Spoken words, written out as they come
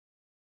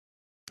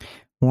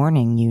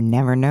Warning, you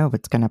never know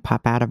what's going to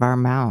pop out of our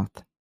mouth.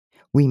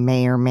 We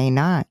may or may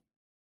not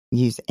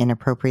use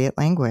inappropriate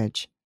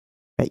language,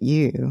 but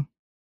you,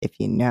 if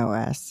you know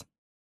us,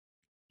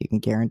 you can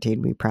guarantee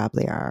we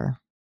probably are.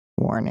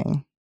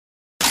 Warning.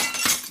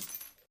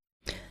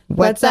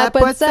 What's up?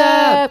 What's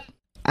up?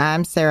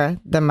 I'm Sarah,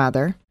 the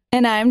mother.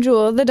 And I'm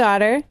Jewel, the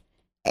daughter.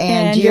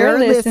 And you're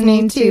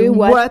listening to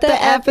What the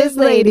F is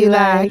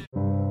Ladylike?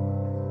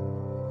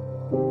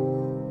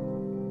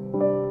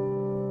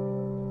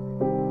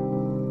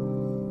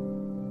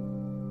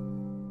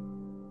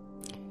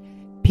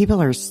 People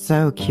are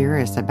so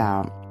curious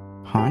about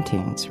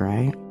hauntings,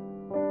 right?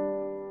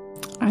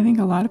 I think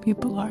a lot of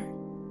people are.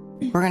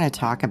 We're going to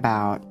talk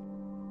about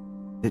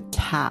the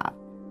top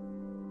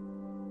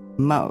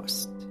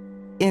most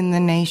in the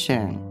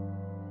nation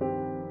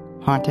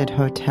haunted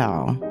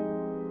hotel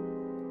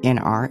in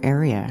our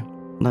area,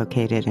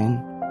 located in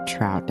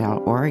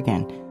Troutdale,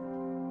 Oregon,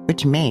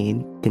 which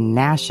made the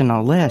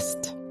national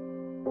list.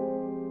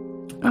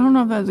 I don't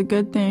know if that's a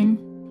good thing.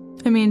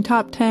 I mean,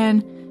 top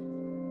 10,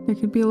 there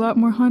could be a lot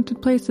more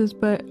haunted places,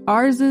 but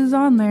ours is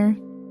on there.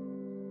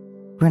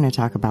 We're going to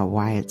talk about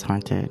why it's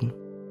haunted.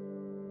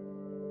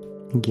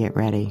 Get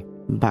ready.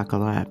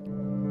 Buckle up.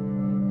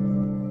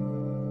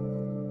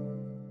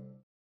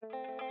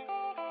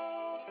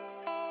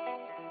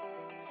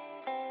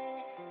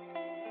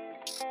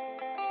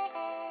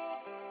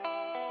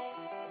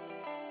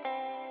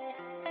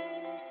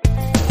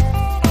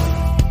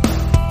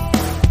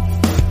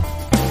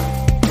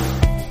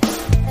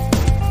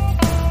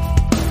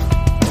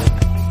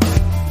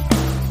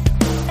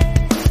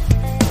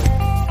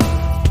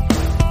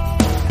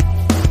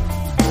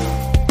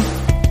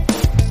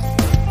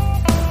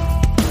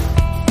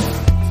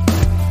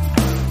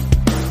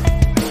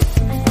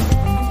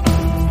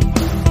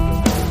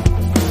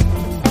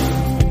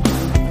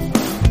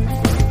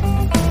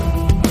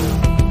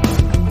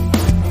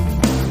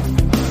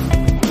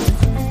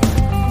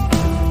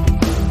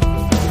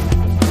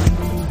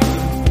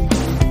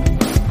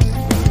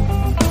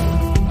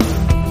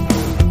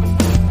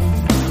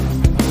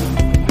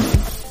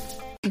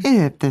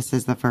 If this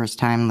is the first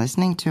time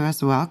listening to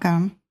us,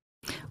 welcome.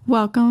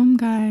 Welcome,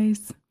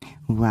 guys.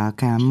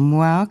 Welcome,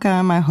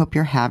 welcome. I hope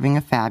you're having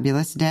a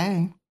fabulous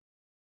day.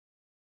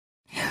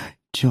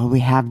 Joel,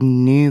 we have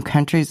new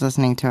countries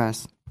listening to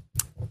us.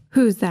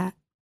 Who's that?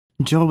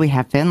 Joel, we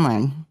have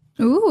Finland.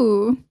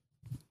 Ooh.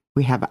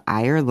 We have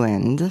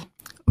Ireland.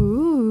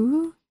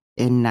 Ooh.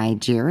 In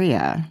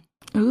Nigeria.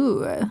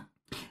 Ooh.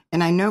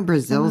 And I know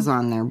Brazil's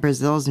on there.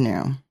 Brazil's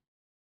new.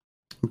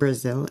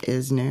 Brazil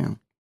is new.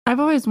 I've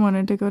always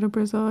wanted to go to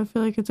Brazil. I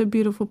feel like it's a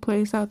beautiful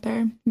place out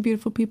there.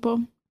 Beautiful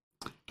people.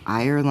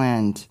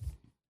 Ireland.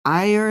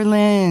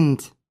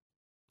 Ireland.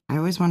 I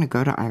always want to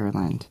go to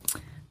Ireland.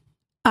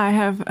 I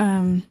have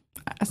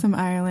some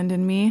Ireland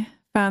in me.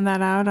 Found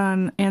that out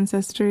on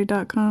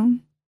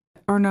Ancestry.com.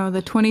 Or no,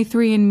 the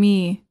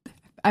 23andMe.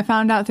 I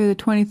found out through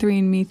the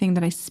 23andMe thing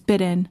that I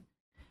spit in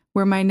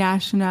where my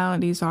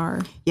nationalities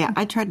are. Yeah,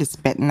 I tried to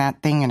spit in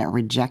that thing and it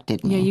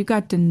rejected me. Yeah, you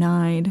got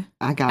denied.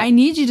 I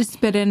need you to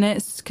spit in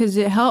it because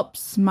it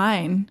helps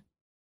mine.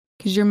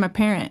 Because you're my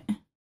parent.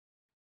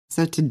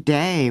 So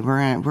today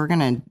we're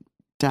gonna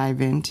dive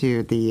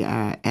into the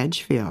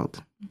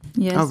Edgefield.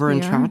 Yes, over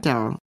in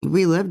Troutdale.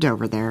 We lived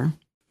over there.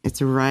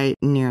 It's right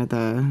near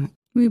the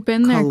We've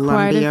been there Columbia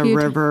quite a few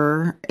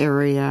River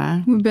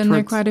area. We've been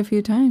there quite a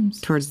few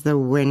times. Towards the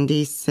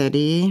windy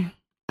city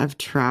of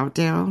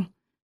Troutdale.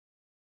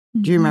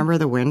 Do you remember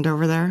the wind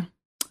over there?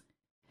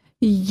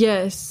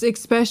 Yes,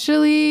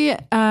 especially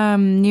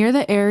near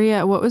the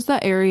area. What was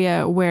that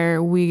area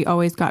where we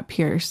always got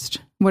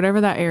pierced?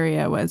 Whatever that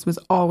area was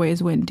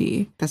always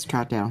windy. That's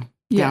Troutdale.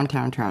 Yeah.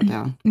 Downtown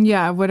Troutdale.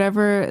 Yeah,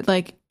 whatever.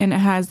 And it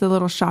has the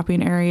little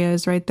shopping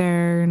areas right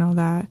there and all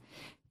that.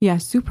 Yeah,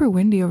 super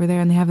windy over there.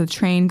 And they have the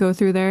train go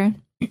through there.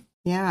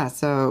 Yeah,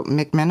 so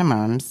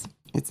McMinimum's,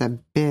 it's a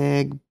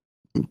big,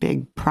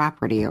 big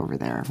property over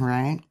there,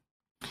 right?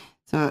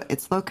 So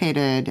it's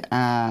located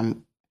off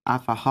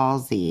of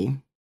Halsey,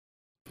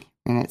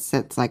 and it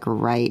sits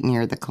right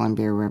near the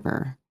Columbia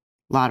River.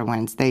 A lot of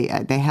winds. They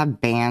have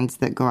bands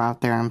that go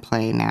out there and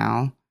play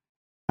now.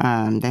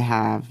 They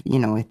have,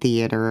 a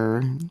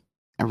theater,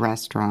 a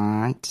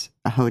restaurant,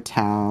 a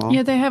hotel.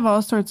 Yeah, they have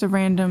all sorts of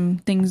random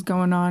things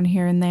going on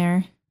here and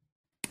there.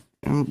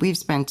 And we've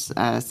spent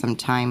some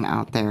time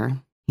out there.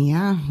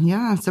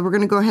 Yeah. So we're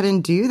going to go ahead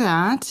and do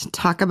that.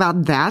 Talk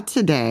about that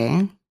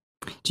today.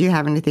 Do you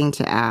have anything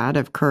to add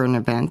of current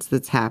events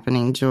that's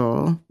happening,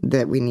 Joel,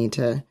 that we need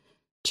to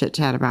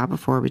chit-chat about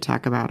before we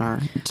talk about our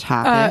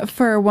topic?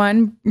 For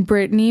one,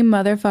 Britney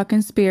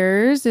motherfucking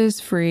Spears is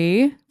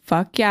free.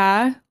 Fuck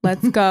yeah.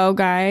 Let's go,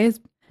 guys.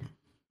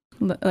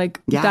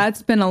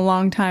 That's been a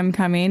long time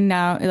coming.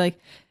 Now,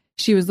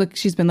 she's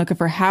been looking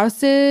for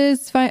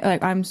houses.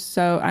 I'm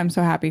so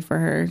happy for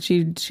her.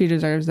 She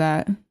deserves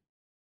that. It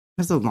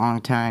was a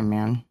long time,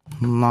 man.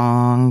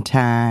 Long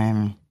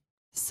time.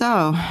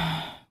 So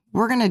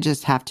we're going to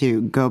just have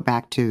to go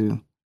back to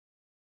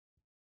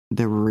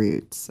the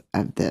roots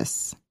of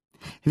this.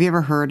 Have you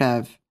ever heard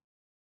of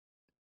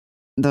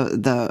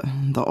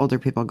the older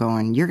people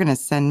going, "You're going to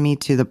send me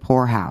to the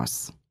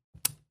poorhouse."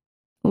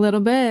 A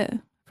little bit.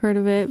 Heard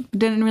of it.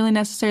 Didn't really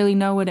necessarily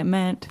know what it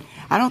meant.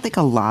 I don't think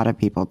a lot of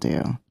people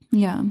do.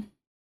 Yeah.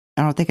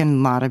 I don't think a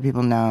lot of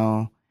people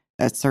know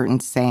certain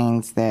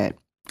sayings that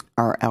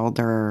are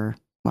elder.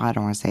 Well, I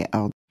don't want to say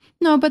elder.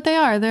 No, but they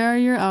are. They are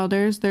your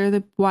elders.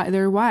 They're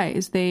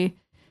wise. They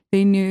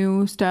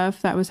knew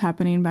stuff that was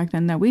happening back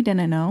then that we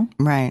didn't know.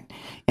 Right.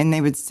 And they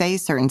would say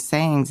certain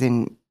sayings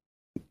and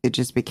it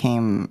just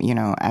became,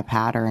 a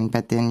pattern.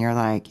 But then you're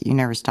like, you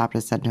never stopped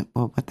and said,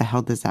 well, what the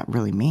hell does that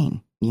really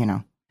mean?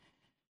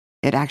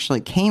 It actually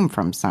came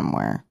from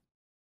somewhere.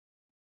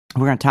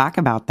 We're going to talk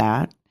about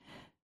that.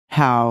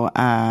 How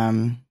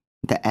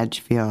the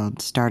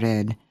Edgefield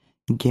started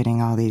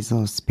getting all these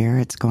little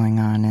spirits going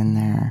on in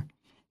there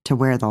to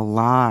where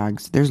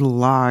there's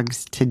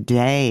logs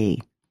today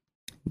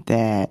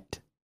that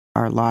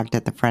are logged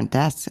at the front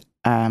desk.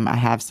 I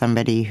have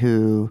somebody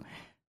who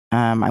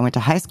I went to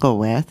high school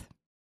with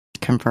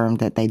confirmed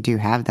that they do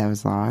have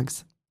those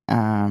logs.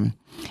 And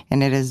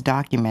it is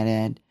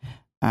documented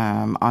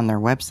on their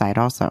website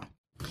also.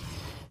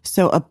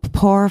 So a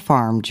poor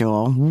farm,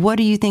 Jewel, what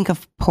do you think a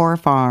poor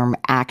farm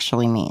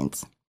actually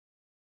means?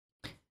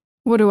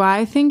 What do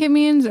I think it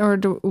means, or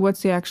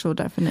what's the actual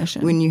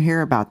definition? When you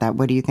hear about that,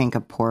 what do you think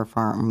a poor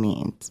farm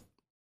means?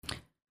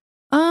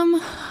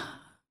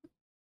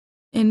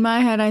 In my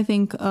head, I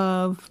think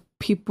of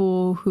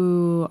people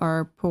who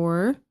are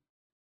poor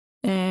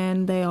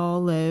and they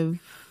all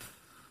live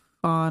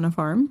on a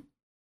farm.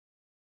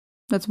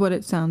 That's what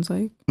it sounds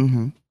like.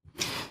 Mm-hmm.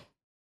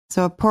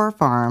 So a poor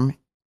farm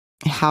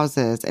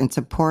houses and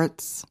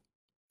supports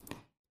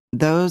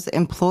those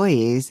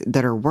employees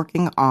that are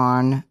working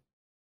on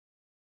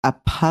a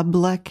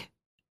public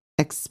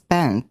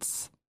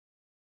expense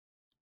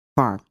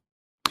farm,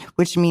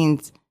 which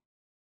means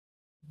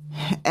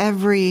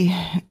every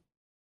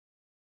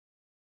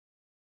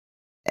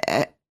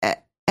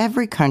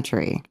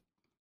country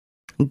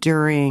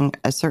during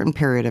a certain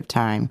period of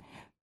time,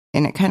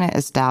 and it kind of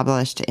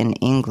established in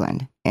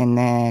England, and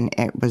then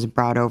it was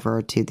brought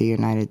over to the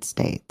United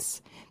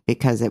States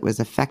because it was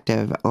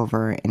effective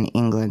over in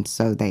England,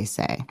 so they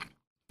say.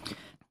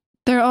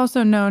 They're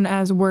also known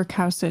as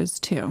workhouses,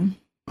 too.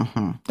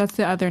 Mm-hmm. That's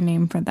the other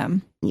name for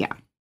them. Yeah.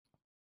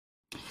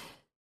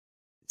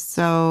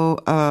 So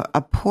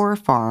a poor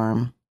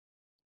farm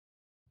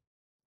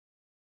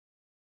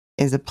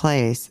is a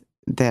place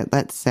that,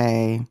 let's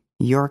say,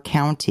 your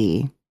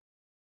county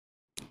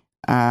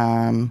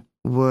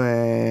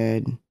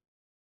would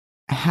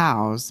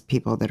house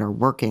people that are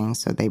working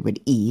so they would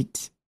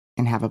eat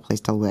and have a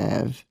place to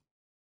live.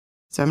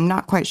 So I'm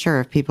not quite sure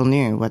if people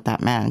knew what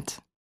that meant.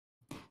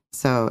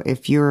 So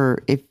if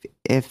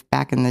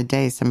back in the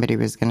day somebody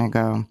was going to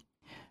go,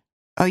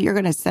 "Oh, you're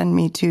going to send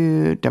me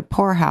to the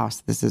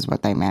poorhouse," this is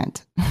what they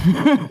meant.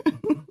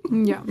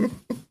 Yeah.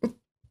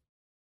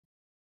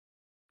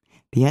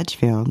 The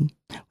Edgefield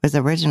was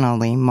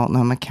originally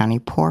Multnomah County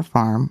Poor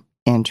Farm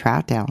in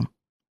Troutdale.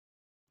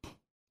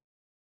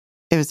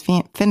 It was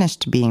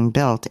finished being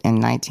built in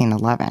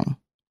 1911.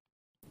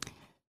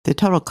 The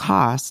total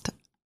cost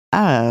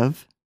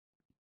of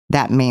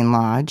that main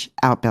lodge,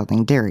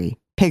 outbuilding, dairy,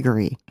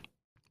 piggery,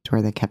 it's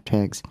where they kept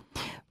pigs,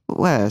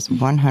 was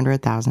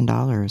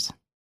 $100,000.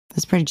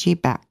 That's pretty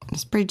cheap back.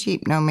 It's pretty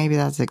cheap. No, maybe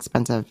that's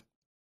expensive.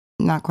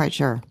 Not quite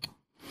sure.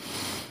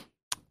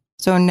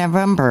 So in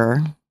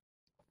November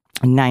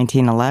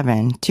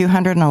 1911,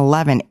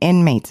 211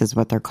 inmates is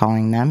what they're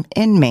calling them.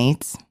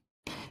 Inmates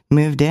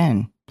moved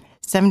in.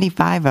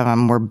 75 of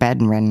them were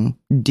bedridden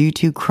due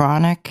to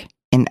chronic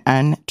and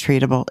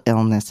untreatable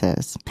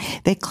illnesses.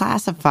 They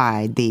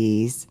classified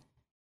these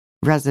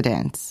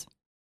residents.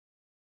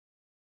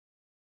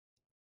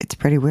 It's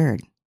pretty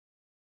weird.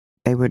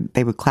 They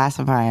would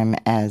classify them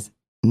as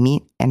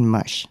meat and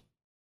mush,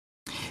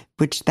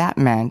 which that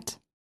meant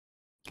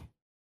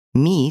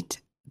meat.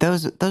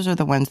 Those are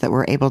the ones that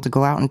were able to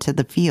go out into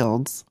the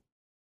fields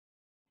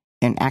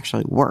and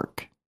actually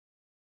work.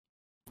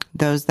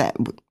 Those that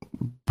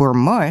were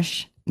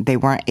mush, they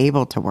weren't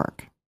able to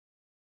work.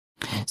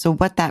 So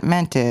what that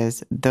meant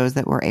is those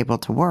that were able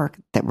to work,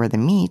 that were the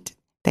meat,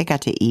 they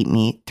got to eat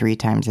meat 3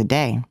 times a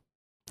day.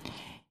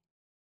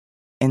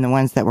 And the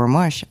ones that were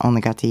mush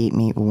only got to eat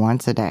meat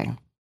once a day.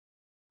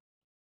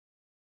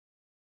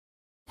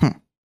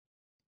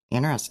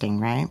 Interesting,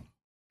 right?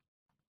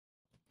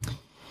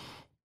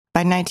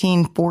 By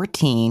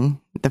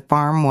 1914, the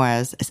farm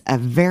was a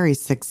very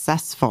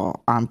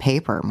successful on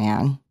paper,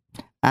 man.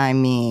 I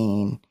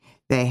mean,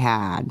 they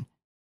had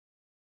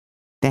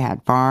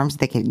farms.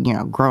 They could,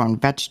 growing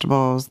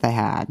vegetables. They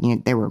had,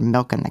 they were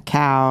milking the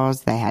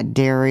cows. They had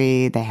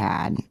dairy. They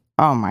had,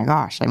 oh my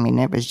gosh. I mean,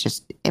 it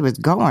was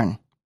going.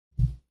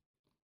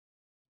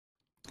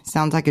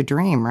 Sounds like a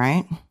dream,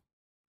 right?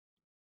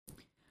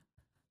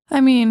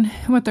 I mean,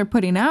 what they're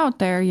putting out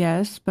there,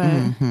 yes, but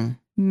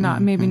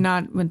maybe Mm-hmm.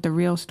 not what the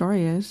real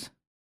story is.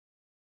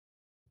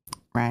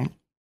 Right.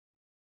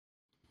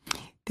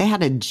 They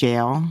had a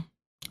jail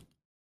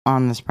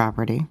on this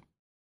property.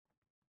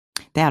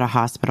 They had a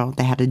hospital.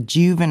 They had a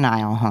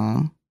juvenile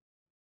home.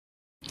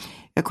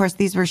 Of course,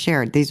 these were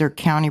shared. These are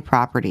county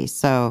properties.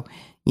 So,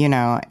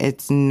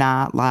 it's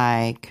not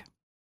like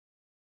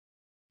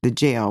the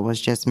jail was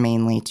just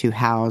mainly to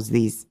house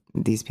these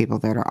people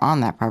that are on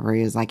that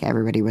property. Is like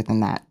everybody within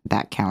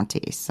that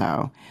county.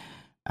 So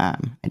I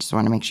just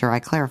want to make sure I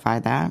clarify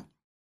that.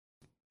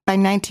 By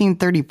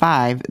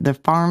 1935, the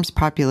farm's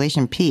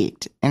population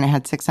peaked and it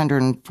had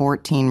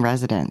 614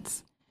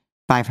 residents.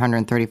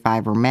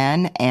 535 were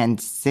men and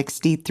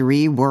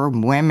 63 were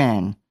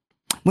women.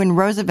 When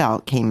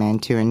Roosevelt came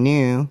into a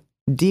new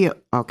deal.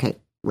 Okay,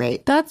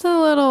 wait. That's a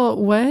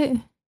little, what?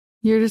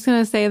 You're just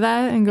going to say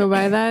that and go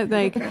by that?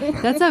 Like,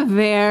 that's a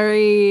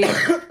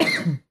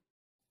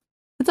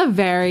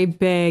very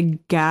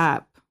big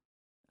gap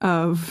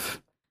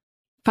of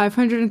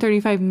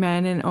 535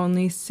 men and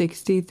only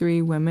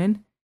 63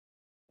 women.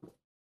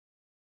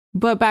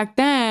 But back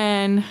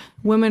then,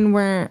 women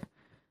weren't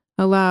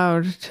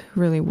allowed to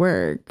really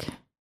work.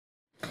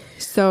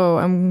 So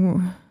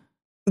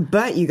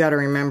But you got to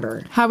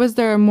remember, how is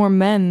there more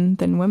men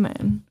than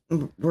women?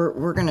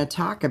 We're going to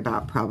talk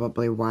about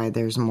probably why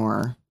there's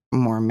more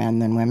men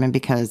than women,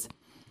 because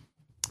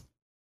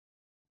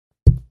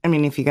I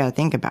mean, if you got to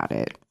think about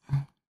it.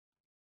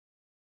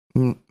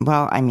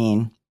 Well, I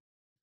mean,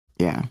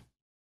 yeah.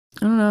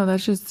 I don't know.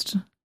 That's just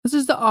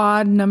the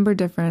odd number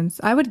difference.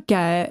 I would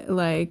get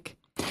like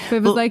if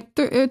it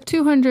was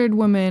 200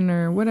 women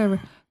or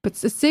whatever, but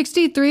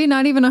 63,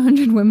 not even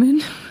 100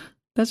 women.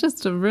 That's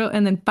just a real,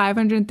 and then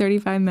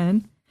 535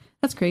 men.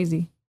 That's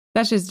crazy.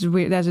 That's just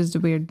weird. That's just a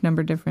weird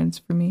number difference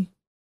for me.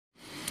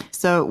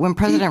 So when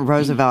President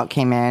Roosevelt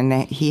came in,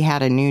 he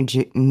had a new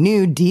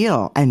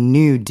deal,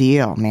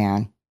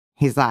 man.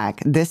 He's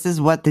like, this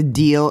is what the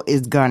deal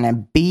is going to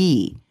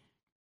be.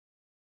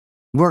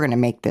 We're going to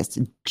make this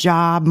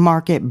job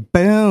market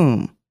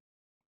boom.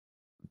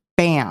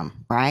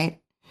 Bam, right?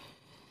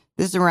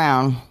 This is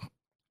around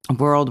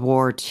World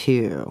War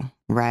II,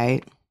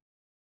 right?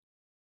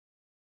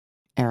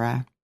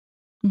 Era,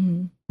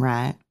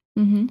 right?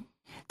 Mm-hmm.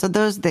 So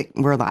those that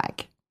were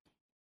like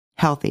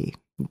healthy,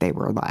 they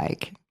were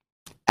like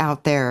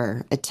out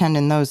there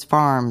attending those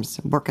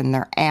farms, working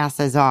their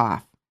asses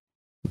off,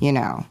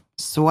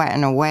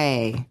 sweating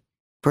away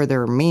for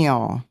their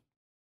meal.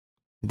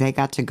 They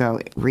got to go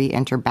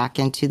re-enter back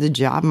into the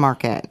job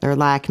market. They're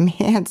like,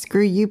 man,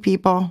 screw you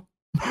people.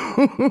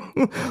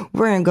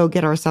 We're going to go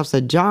get ourselves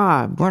a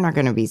job. We're not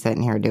going to be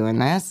sitting here doing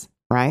this,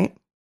 right?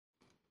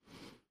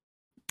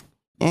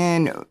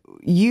 And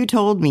you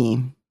told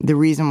me the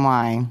reason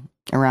why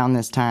around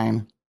this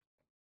time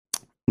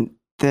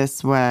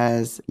this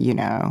was,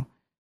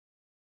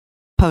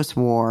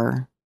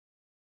 post-war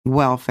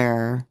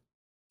welfare,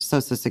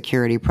 Social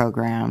Security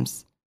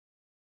programs.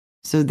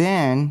 So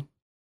then...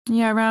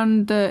 Yeah,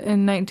 in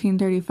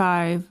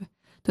 1935,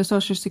 the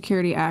Social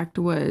Security Act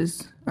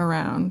was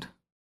around.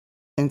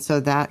 And so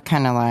that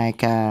kind of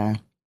like,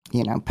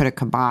 put a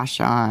kibosh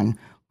on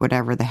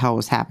whatever the hell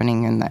was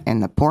happening in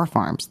the poor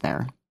farms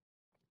there.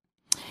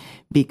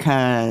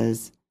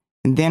 Because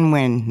then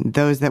when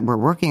those that were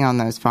working on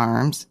those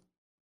farms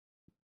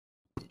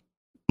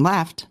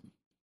left,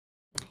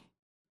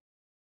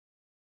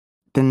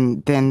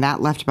 then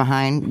that left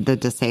behind the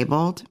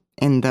disabled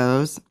and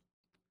those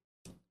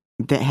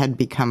that had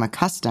become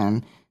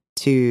accustomed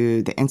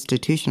to the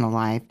institutional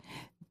life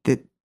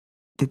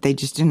that they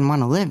just didn't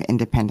want to live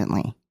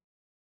independently.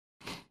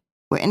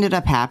 What ended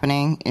up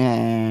happening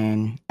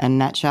in a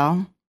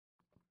nutshell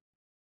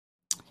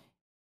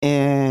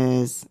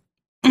is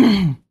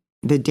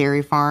the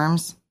dairy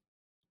farms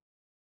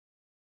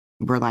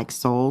were like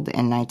sold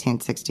in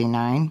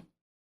 1969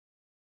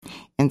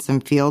 and some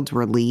fields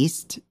were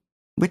leased,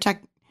 which I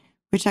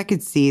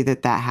could see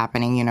that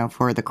happening,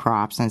 for the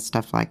crops and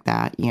stuff like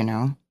that,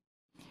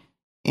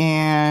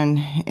 And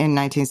in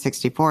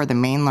 1964, the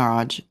main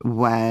lodge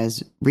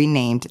was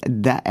renamed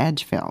the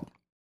Edgefield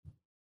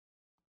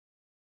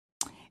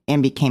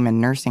and became a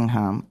nursing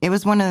home. It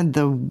was one of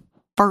the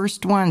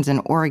first ones in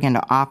Oregon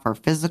to offer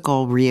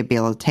physical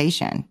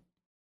rehabilitation.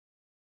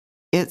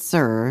 It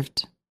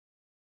served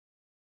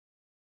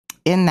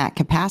in that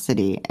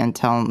capacity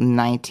until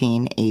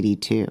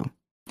 1982,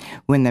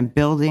 when the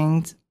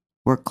buildings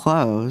were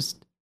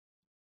closed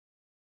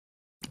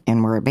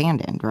and were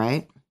abandoned,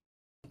 right?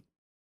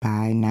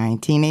 By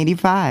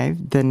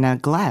 1985, the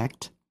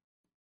neglect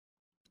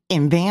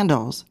and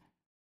vandals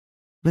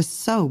was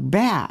so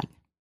bad.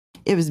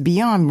 It was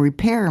beyond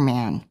repair,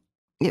 man.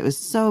 It was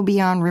so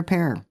beyond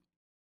repair.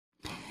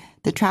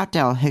 The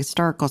Troutdale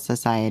Historical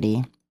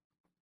Society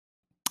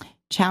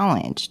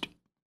challenged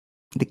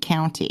the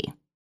county,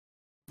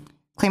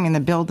 claiming the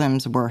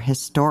buildings were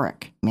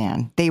historic,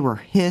 man. They were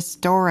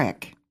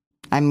historic.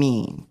 I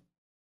mean...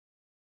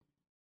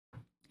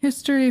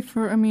 History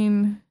for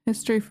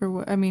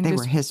what? They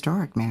were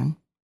historic, man.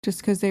 Just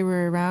because they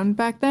were around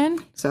back then?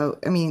 So,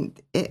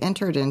 it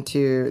entered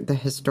into the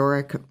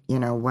historic,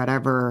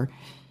 whatever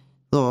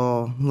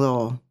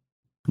little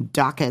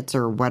dockets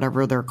or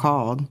whatever they're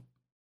called,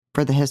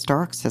 for the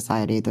Historic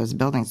Society, those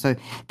buildings. So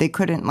they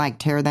couldn't like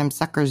tear them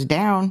suckers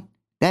down.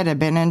 They'd have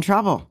been in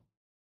trouble.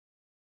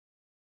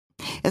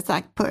 It's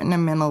like putting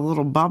them in a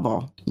little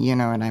bubble. You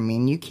know what I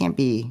mean? You can't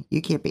be.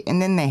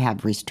 And then they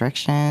have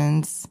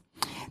restrictions.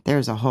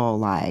 There's a whole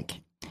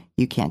like,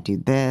 you can't do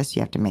this.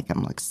 You have to make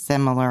them look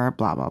similar,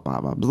 blah, blah,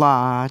 blah, blah,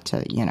 blah,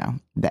 to, you know,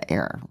 the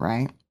air,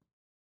 right?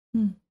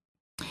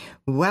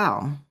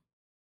 Well,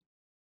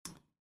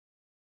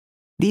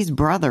 these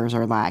brothers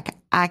are like,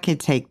 I could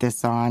take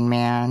this on,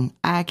 man.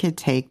 I could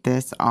take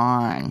this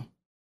on.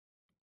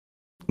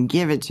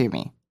 Give it to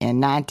me in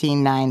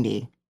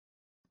 1990.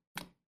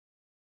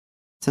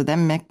 So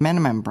then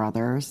McMenamin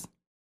brothers,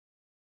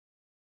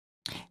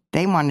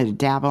 they wanted to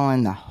dabble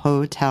in the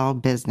hotel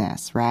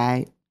business,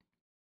 right?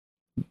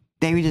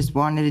 They just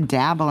wanted to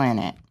dabble in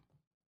it.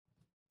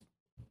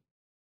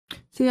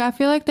 See, I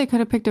feel like they could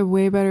have picked a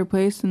way better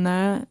place than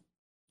that,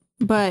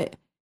 but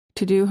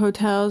to do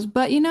hotels.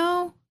 But, you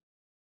know,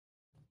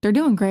 they're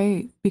doing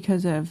great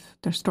because of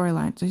their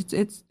storylines.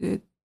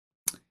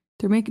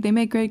 They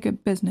make great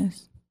good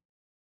business.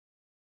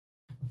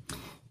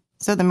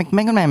 So the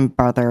McMenamin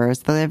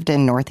brothers lived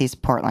in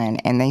Northeast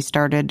Portland, and they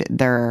started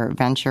their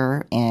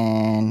venture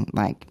in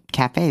like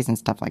cafes and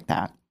stuff like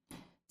that.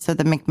 So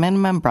the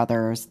McMenamin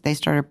brothers, they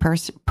started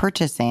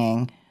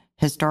purchasing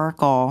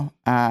historical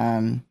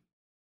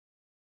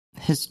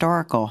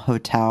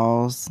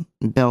hotels,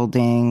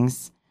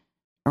 buildings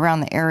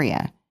around the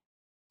area,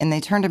 and they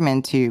turned them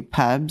into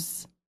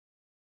pubs,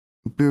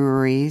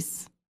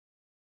 breweries,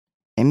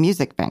 and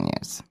music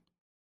venues.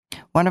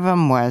 One of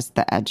them was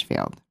the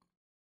Edgefield.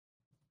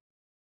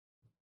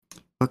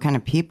 What kind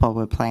of people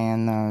would play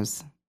in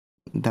those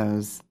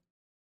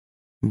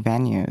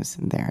venues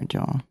there,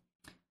 Joel?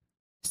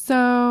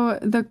 So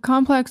the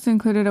complex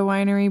included a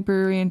winery,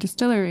 brewery, and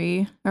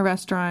distillery, a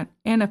restaurant,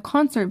 and a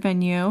concert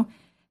venue,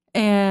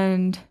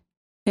 and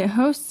it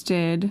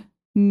hosted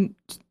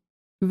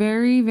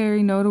very,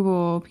 very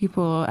notable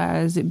people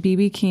as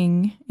B.B.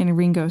 King and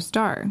Ringo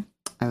Starr.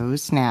 Oh,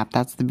 snap.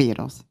 That's the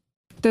Beatles.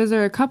 Those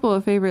are a couple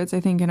of favorites, I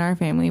think, in our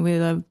family. We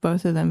love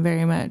both of them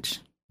very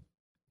much.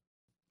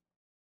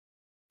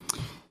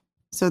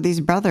 So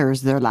these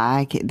brothers,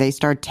 they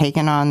start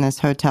taking on this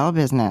hotel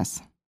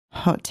business,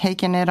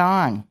 taking it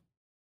on.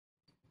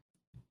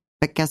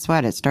 But guess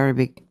what? It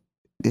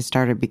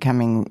started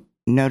becoming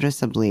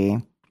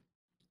noticeably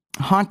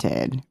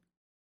haunted,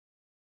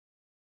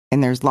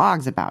 and there's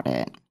logs about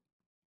it.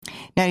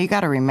 Now you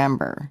got to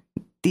remember,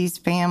 these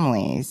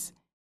families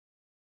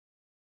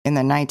in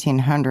the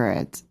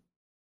 1900s,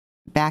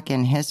 back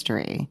in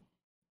history,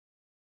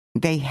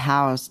 they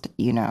housed,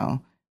 you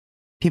know,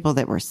 people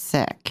that were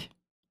sick.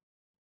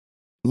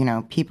 You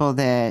know, people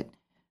that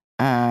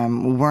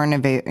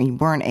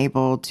weren't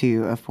able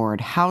to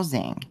afford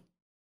housing.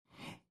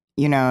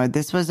 You know,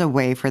 this was a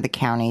way for the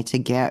county to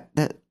get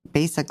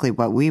basically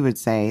what we would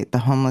say the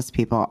homeless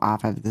people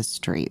off of the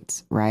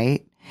streets,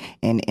 right?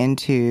 And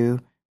into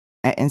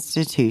an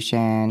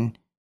institution,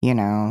 you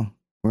know,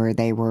 where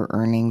they were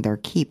earning their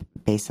keep,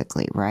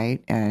 basically,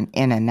 right? And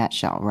in a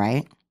nutshell,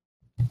 right?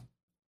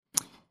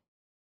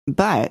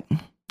 But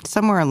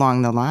somewhere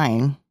along the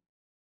line,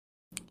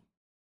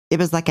 it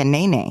was like a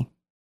nay-nay.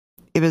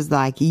 It was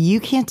like, you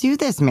can't do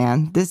this,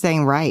 man. This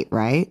ain't right,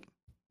 right?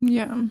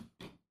 Yeah.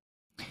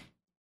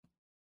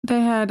 They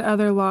had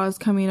other laws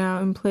coming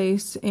out in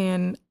place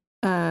and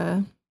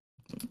other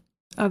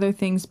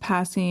things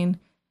passing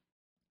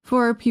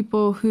for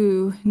people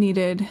who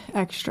needed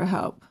extra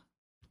help.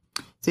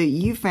 So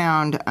you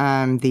found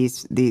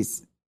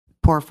these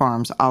poor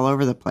farms all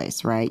over the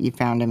place, right? You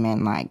found them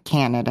in like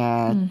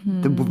Canada.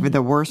 Mm-hmm.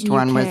 The worst UK.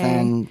 One was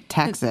in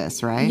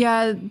Texas, right?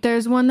 Yeah,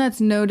 there's one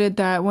that's noted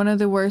that one of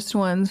the worst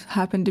ones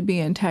happened to be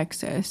in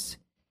Texas.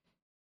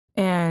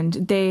 And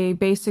they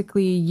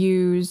basically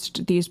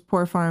used these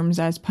poor farms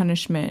as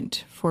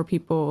punishment for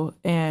people.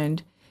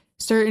 And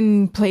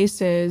certain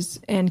places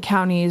and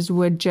counties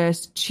would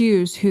just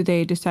choose who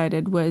they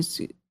decided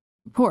was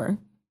poor.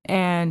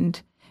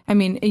 And I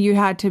mean, you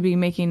had to be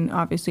making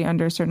obviously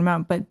under a certain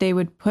amount, but they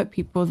would put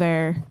people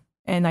there.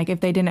 And like,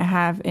 if they didn't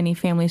have any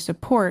family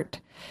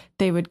support,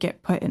 they would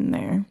get put in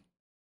there.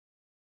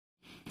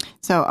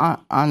 So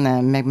on the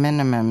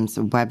McMenamins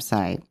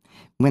website,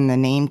 when the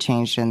name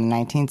changed in the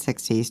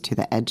 1960s to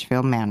the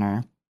Edgefield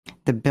Manor,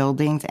 the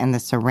buildings and the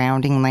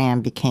surrounding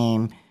land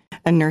became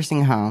a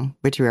nursing home,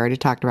 which we already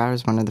talked about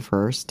as one of the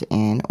first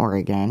in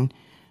Oregon,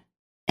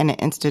 and an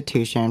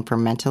institution for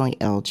mentally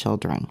ill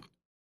children.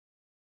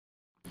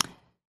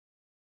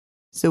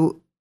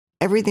 So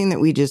everything that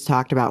we just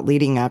talked about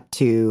leading up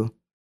to,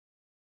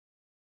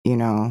 you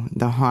know,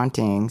 the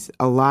hauntings,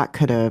 a lot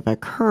could have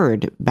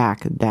occurred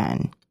back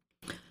then.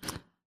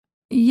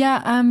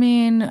 Yeah, I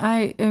mean,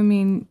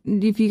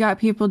 if you got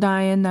people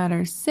dying that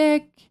are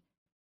sick,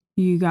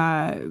 you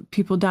got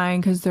people dying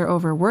because they're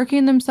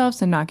overworking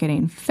themselves and not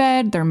getting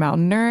fed, they're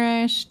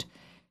malnourished.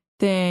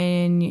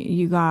 Then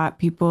you got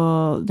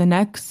people, the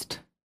next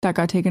that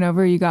got taken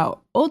over, you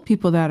got old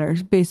people that are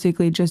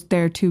basically just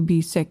there to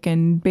be sick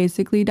and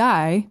basically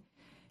die.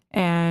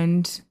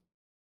 And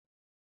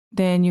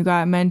then you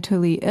got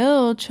mentally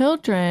ill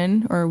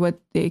children, or what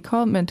they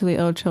call mentally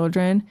ill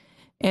children,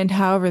 and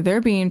however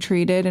they're being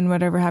treated and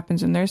whatever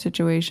happens in their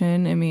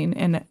situation. I mean,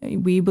 and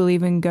we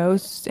believe in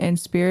ghosts and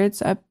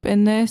spirits up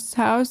in this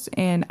house,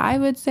 and I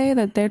would say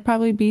that there'd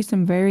probably be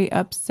some very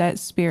upset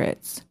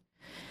spirits.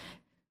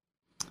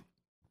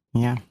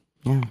 Yeah.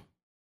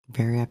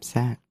 Very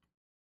upset.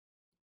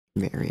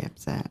 Very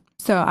upset.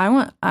 So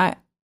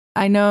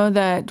I know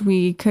that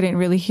we couldn't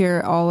really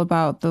hear all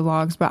about the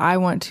logs, but I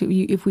want to,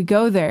 if we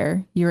go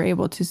there, you're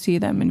able to see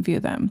them and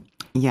view them.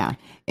 Yeah.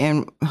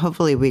 And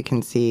hopefully we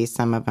can see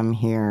some of them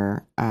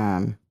here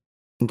that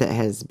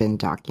has been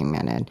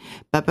documented.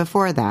 But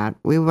before that,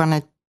 we want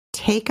to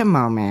take a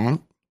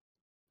moment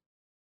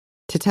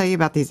to tell you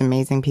about these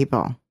amazing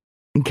people.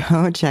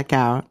 Go check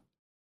out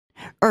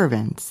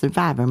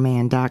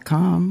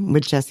UrbanSurvivorMan.com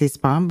with Jesse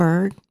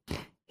Sponberg.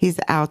 He's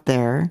out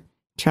there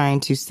trying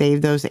to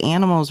save those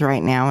animals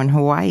right now in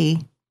Hawaii.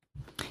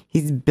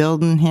 He's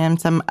building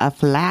a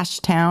flash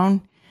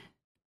town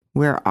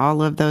where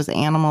all of those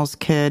animals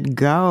could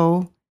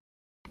go.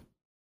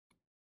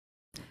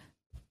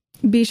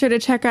 Be sure to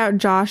check out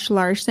Josh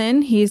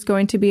Larson. He's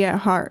going to be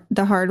at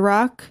the Hard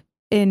Rock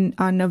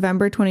on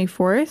November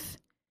 24th.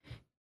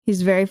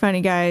 He's very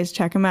funny, guys.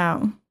 Check him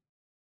out.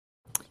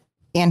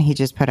 And he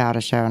just put out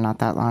a show not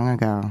that long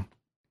ago.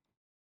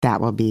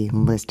 That will be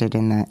listed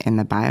in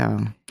the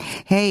bio.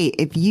 Hey,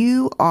 if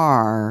you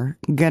are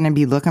going to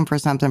be looking for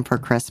something for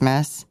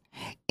Christmas,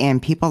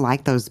 and people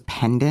like those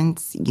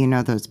pendants,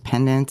 those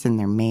pendants, and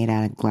they're made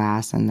out of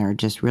glass and they're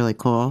just really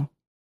cool.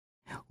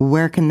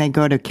 Where can they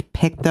go to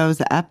pick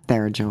those up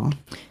there, Jewel?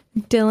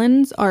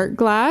 Dylan's Art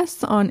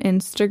Glass on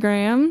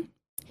Instagram.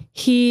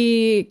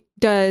 He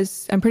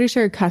does, I'm pretty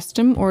sure,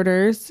 custom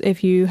orders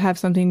if you have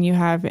something you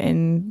have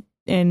in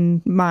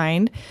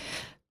mind.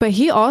 But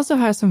he also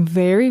has some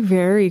very,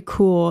 very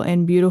cool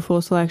and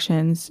beautiful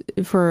selections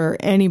for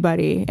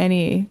anybody,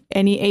 any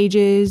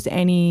ages,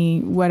 any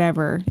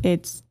whatever.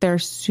 They're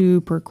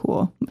super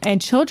cool.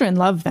 And children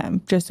love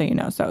them, just so you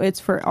know. So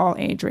it's for all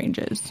age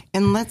ranges.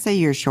 And let's say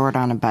you're short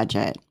on a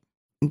budget.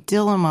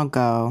 Dylan will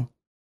go,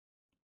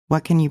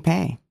 what can you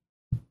pay?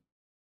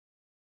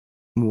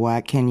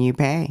 What can you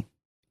pay?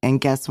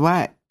 And guess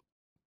what?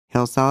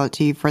 He'll sell it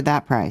to you for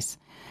that price.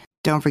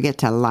 Don't forget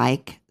to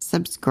like,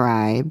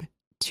 subscribe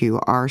to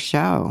our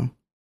show.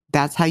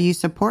 That's how you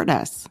support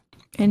us.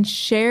 And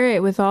share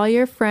it with all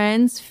your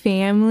friends,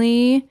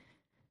 family,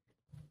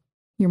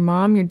 your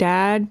mom, your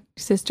dad,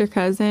 sister,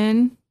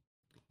 cousin.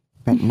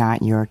 But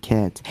not your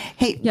kids.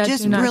 Hey,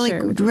 just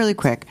really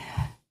quick,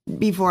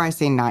 before I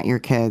say not your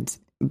kids,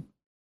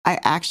 I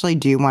actually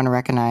do want to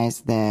recognize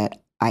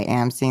that I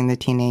am seeing the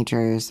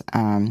teenagers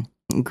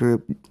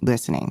group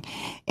listening.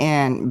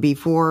 And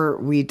before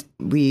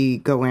we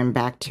go in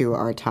back to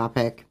our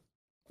topic,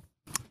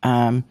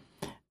 I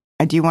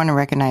do want to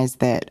recognize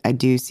that I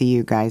do see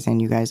you guys,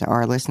 and you guys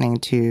are listening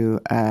to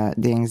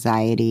the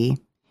anxiety.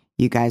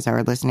 You guys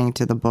are listening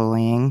to the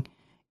bullying.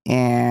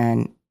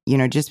 And,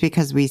 just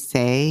because we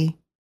say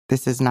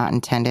this is not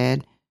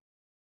intended,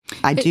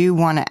 I do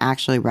want to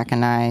actually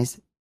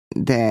recognize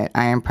that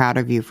I am proud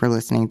of you for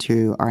listening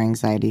to our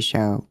anxiety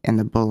show and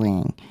the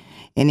bullying.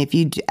 And if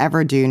you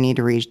ever do need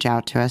to reach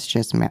out to us,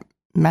 just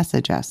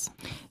message us.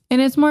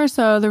 And it's more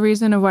so the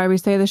reason of why we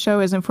say the show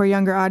isn't for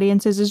younger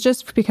audiences is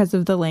just because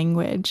of the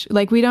language.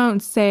 Like, we don't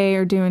say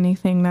or do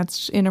anything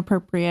that's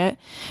inappropriate.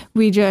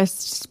 We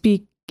just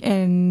speak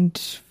and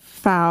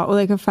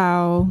a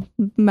foul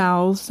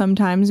mouth.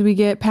 Sometimes we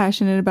get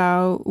passionate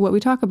about what we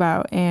talk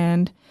about.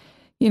 And,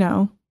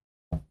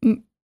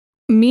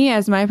 me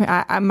as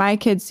my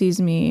kid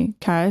sees me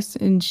cuss,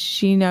 and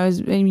she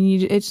knows. I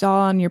mean, it's all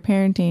on your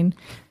parenting.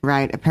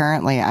 Right.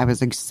 Apparently, I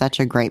was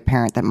such a great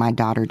parent that my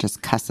daughter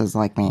just cusses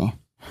like me.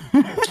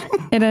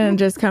 It didn't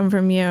just come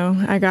from you.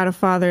 I got a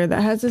father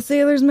that has a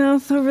sailor's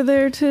mouth over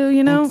there too,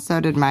 And so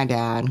did my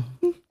dad.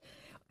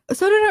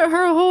 So did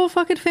her whole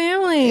fucking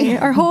family.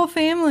 Our whole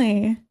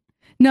family.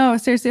 No,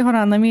 seriously, hold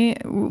on.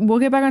 We'll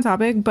get back on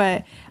topic,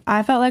 but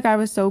I felt like I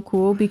was so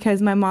cool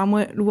because my mom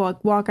would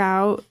walk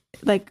out,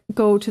 like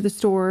go to the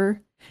store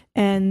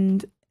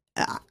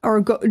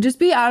or go just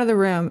be out of the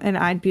room, and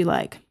I'd be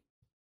like,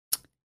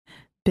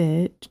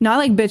 bitch. Not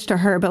like bitch to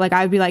her, but like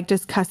I'd be like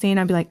just cussing.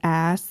 I'd be like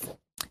ass.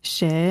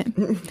 Shit,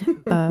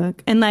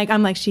 fuck, and like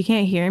I'm like she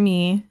can't hear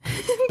me,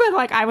 but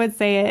like I would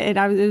say it,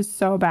 and it was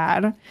so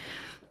bad.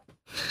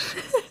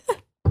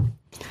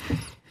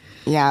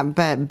 Yeah,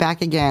 but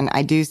back again,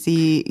 I do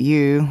see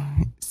you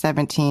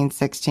 17,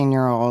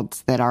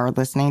 16-year-olds that are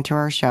listening to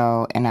our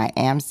show, and I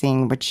am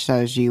seeing which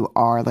shows you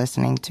are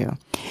listening to,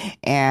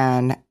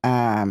 and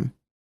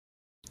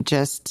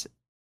just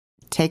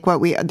take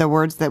the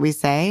words that we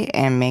say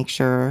and make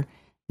sure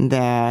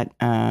that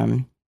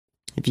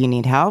if you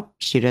need help,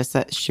 shoot us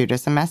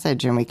a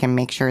message, and we can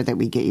make sure that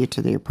we get you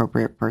to the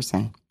appropriate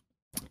person.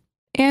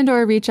 And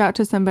or reach out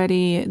to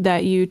somebody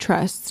that you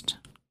trust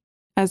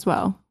as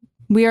well.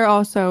 We are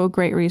also a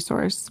great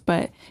resource,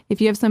 but if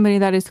you have somebody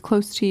that is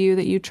close to you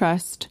that you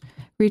trust,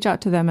 reach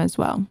out to them as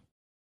well.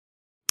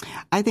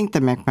 I think the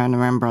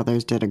McMenamin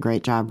brothers did a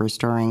great job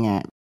restoring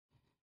it.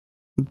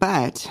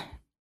 But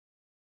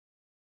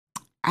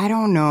I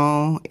don't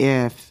know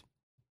if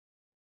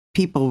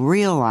people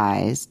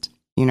realized,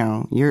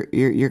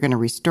 you're going to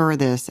restore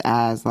this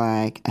as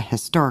like a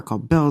historical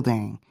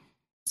building.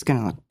 It's going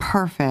to look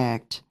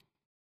perfect.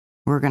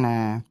 We're going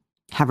to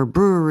have a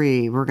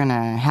brewery. We're going to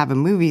have a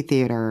movie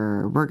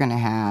theater. We're going to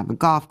have a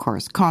golf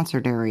course,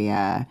 concert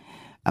area,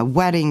 a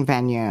wedding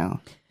venue,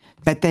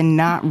 but then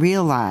not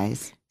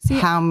realize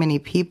how many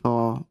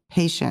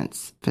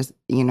patients,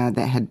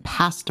 that had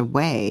passed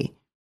away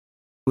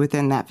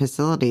within that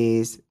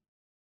facilities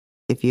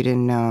if you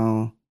didn't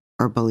know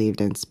or believed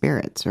in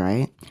spirits,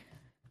 right?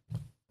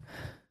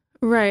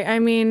 Right. I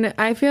mean,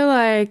 I feel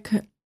like,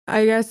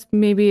 I guess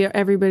maybe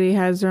everybody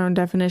has their own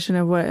definition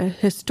of what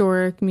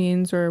historic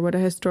means or what a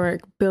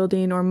historic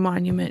building or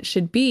monument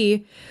should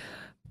be.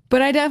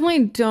 But I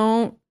definitely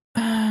don't,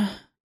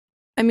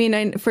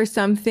 for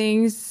some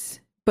things,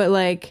 but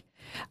like,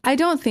 I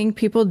don't think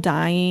people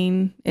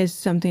dying is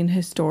something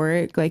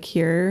historic, like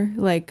here.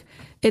 Like,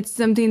 it's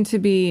something to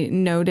be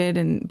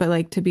noted but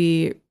like to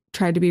be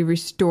tried to be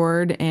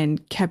restored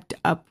and kept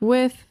up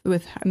with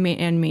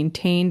and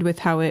maintained with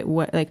how it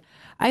was. Like,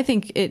 I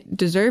think it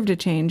deserved a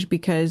change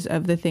because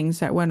of the things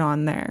that went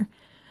on there.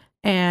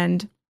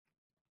 And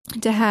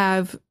to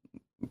have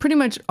pretty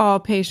much all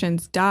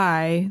patients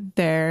die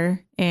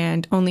there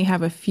and only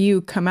have a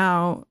few come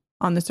out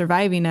on the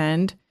surviving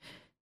end,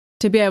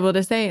 to be able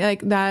to say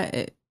like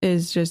that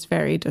is just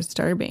very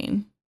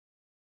disturbing.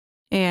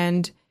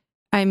 And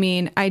I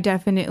mean, I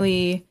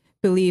definitely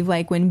believe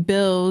like when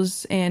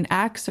bills and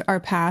acts are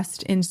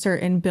passed in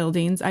certain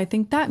buildings, I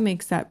think that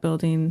makes that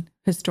building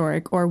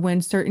historic, or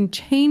when certain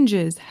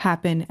changes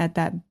happen at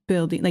that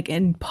building, like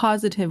in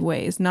positive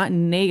ways, not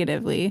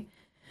negatively.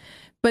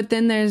 But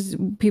then there's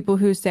people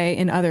who say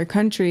in other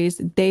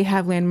countries, they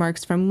have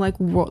landmarks from like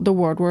the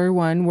World War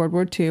I, World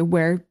War II,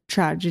 where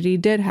tragedy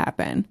did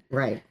happen.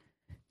 Right.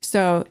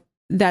 So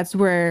that's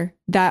where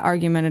that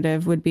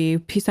argumentative would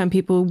be. Some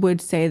people would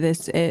say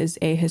this is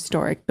a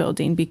historic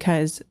building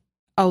because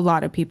a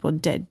lot of people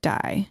did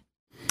die.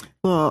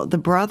 Well, the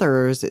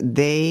brothers,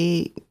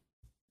 they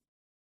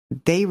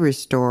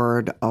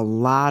restored a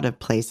lot of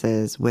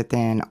places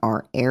within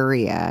our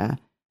area.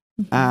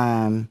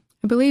 Mm-hmm.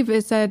 I believe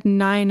it said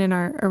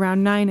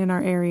around 9 in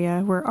our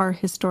area were our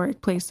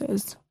historic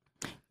places.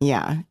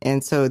 Yeah.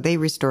 And so they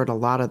restored a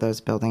lot of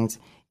those buildings.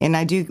 And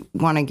I do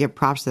want to give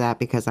props to that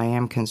because I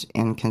am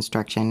in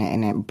construction,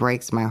 and it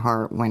breaks my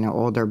heart when an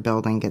older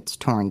building gets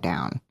torn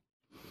down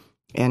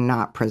and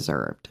not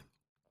preserved.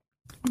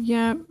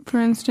 Yeah.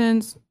 For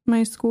instance,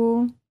 my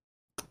school.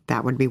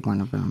 That would be one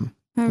of them.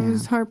 I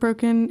was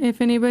heartbroken. If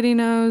anybody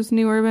knows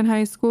New Urban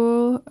High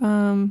School,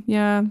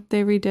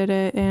 they redid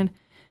it, and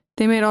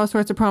they made all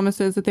sorts of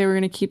promises that they were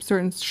going to keep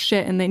certain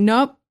shit, and they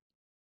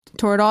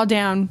tore it all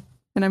down,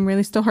 and I'm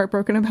really still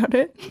heartbroken about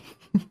it.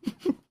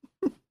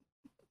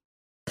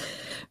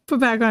 But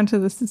back onto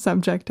the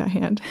subject at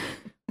hand.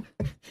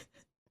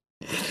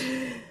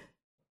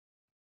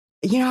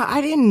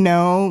 I didn't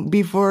know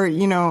before,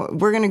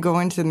 we're going to go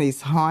into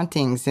these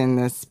hauntings and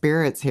the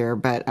spirits here,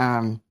 but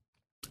I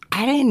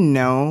didn't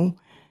know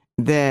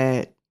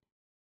that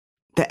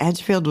the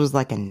Edgefield was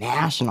like a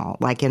national,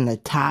 like in the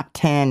top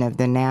 10 of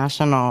the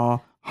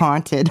national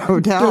haunted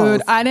hotels.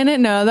 Dude, I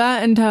didn't know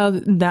that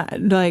until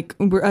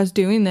we're us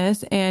doing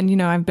this.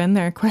 And, I've been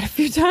there quite a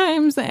few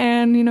times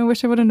and,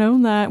 wish I would have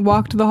known that.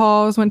 Walked the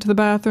halls, went to the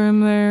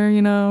bathroom there,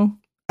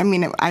 I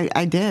mean,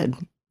 I did.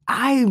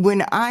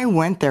 When I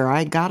went there,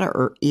 I got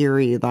a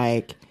eerie,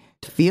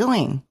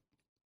 feeling.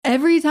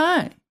 Every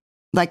time.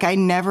 Like I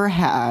never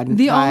had.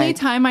 The only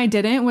time I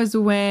didn't was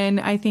when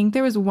I think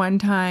there was one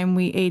time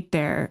we ate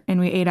there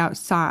and we ate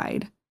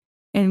outside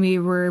and we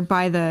were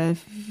by the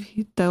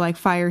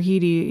fire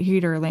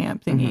heater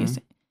lamp thingies.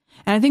 Mm-hmm.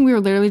 And I think we were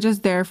literally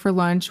just there for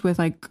lunch with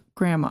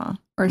grandma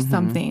or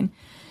something.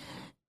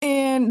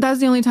 And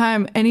that's the only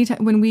time,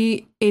 anytime when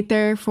we ate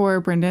there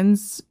for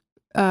Brendan's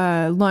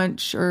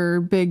lunch or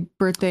big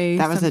birthday.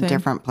 That was a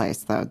different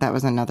place though. That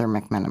was another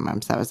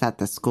McMenamins. That was at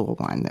the school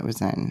one that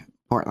was in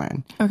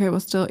Portland. Okay, well,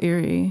 still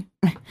eerie.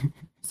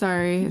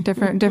 Sorry,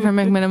 different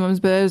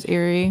McMenamins, but it was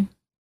eerie.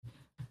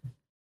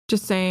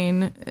 Just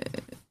saying,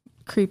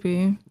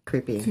 creepy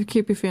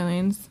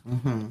feelings.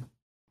 Mm-hmm.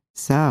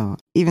 So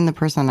even the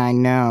person I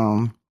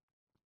know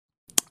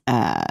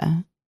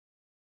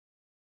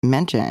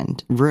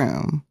mentioned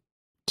room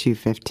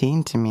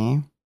 215 to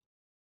me.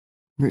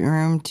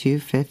 Room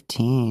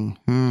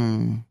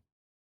 215.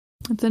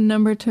 It's a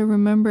number to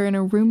remember and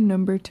a room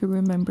number to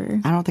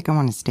remember. I don't think I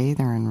want to stay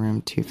there in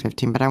room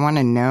 215, but I want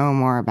to know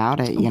more about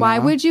it. Why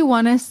would you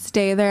want to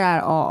stay there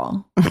at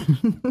all?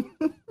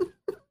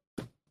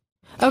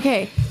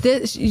 Okay,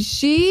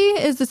 she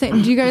is the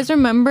same. Do you guys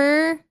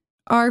remember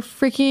our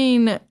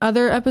freaking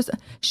other episode?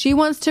 She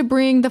wants to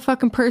bring the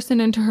fucking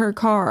person into her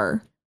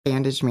car.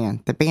 Bandage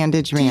man. The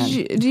bandage man.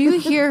 Do you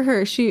hear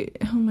her?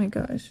 Oh my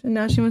gosh. And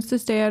now she wants to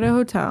stay at a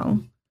hotel.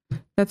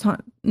 That's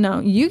hot. No,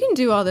 you can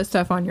do all this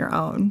stuff on your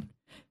own.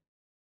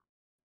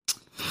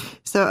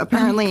 So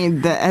apparently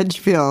the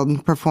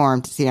Edgefield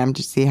performed. See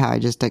how I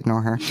just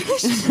ignore her.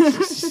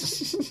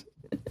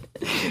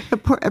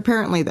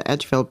 Apparently the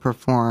Edgefield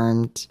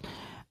performed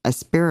a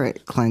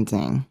spirit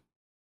cleansing.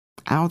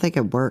 I don't think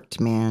it worked,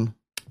 man.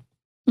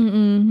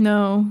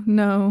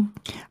 No.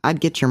 I'd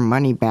get your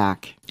money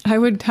back.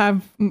 I'd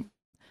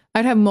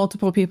have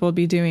multiple people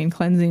be doing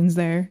cleansings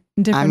there.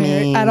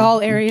 At all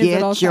areas. Get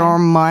at all your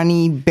times.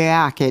 money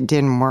back. It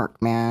didn't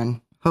work,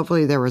 man.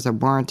 Hopefully there was a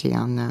warranty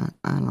on that.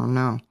 I don't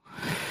know.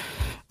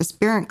 A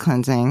spirit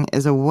cleansing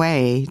is a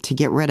way to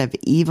get rid of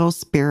evil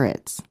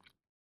spirits.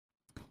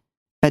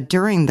 But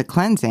during the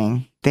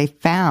cleansing, they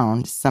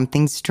found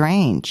something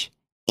strange.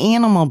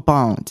 Animal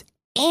bones.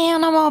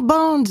 Animal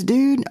bones,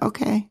 dude.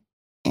 Okay.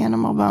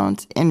 Animal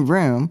bones in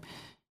room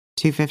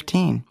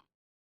 215.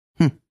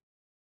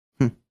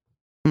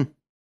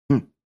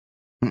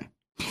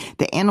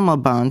 The animal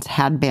bones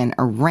had been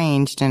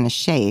arranged in a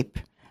shape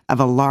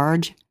of a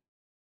large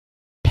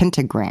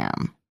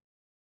pentagram.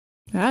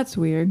 That's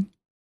weird.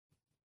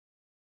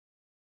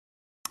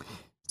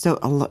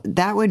 So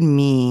that would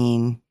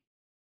mean,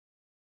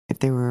 if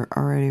they were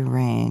already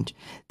arranged,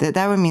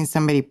 that would mean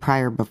somebody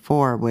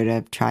before would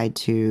have tried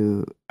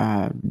to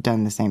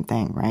done the same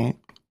thing, right?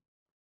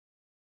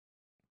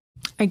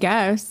 I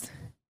guess.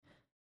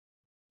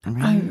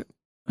 Right?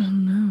 I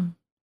don't know.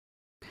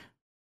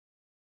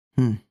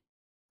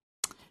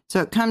 So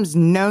it comes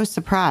no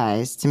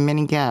surprise to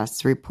many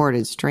guests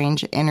reported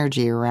strange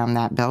energy around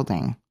that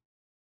building.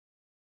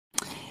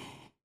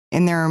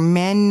 And there are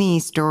many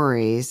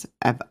stories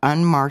of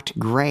unmarked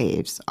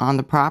graves on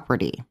the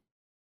property.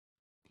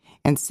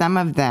 And some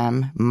of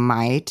them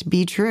might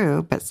be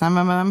true, but some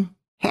of them,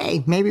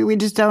 hey, maybe we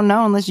just don't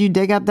know unless you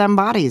dig up them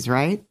bodies,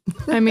 right?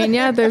 I mean,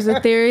 yeah, there's a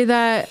theory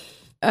that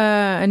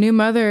a new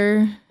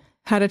mother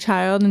had a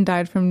child and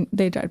died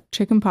of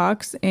chicken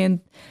pox, and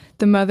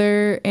the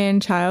mother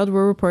and child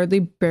were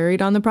reportedly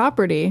buried on the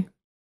property.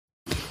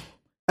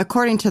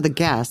 According to the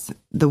guests,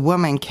 the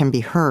woman can be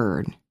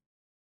heard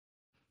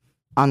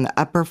on the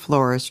upper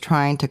floors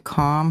trying to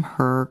calm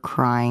her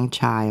crying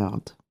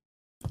child.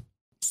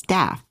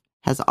 Staff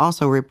has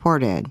also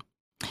reported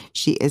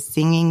she is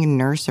singing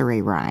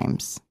nursery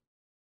rhymes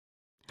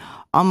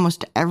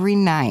almost every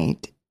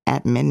night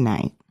at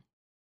midnight.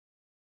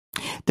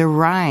 The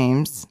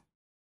rhymes,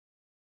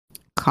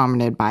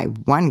 commented by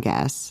one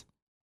guest,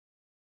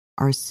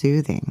 are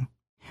soothing,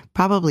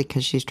 probably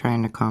because she's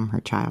trying to calm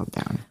her child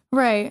down.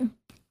 Right.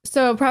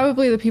 So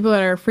probably the people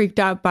that are freaked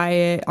out by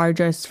it are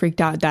just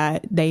freaked out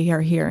that they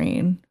are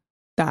hearing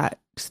the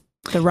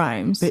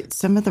rhymes. But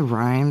some of the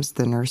rhymes,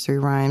 the nursery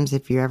rhymes,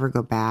 if you ever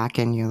go back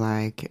and you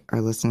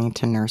are listening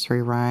to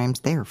nursery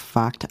rhymes, they are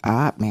fucked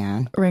up,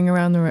 man. Ring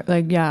around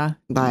the yeah.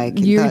 Like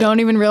you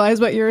don't even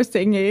realize what you're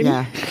singing.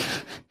 Yeah.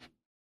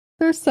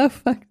 They're so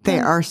fucked up. They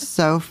are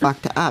so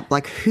fucked up.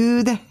 Like,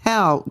 who the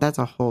hell? That's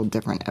a whole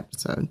different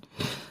episode.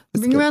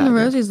 Ring Around the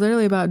Rosie is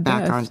literally about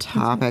back death. on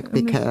topic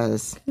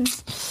because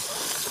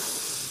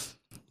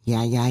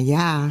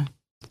yeah.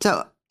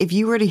 So if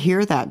you were to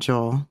hear that,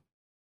 Joel,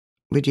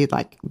 would you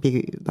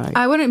be like?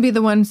 I wouldn't be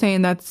the one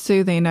saying that's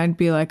soothing. I'd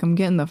be like, I'm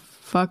getting the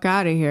fuck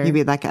out of here. You'd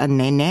be like, a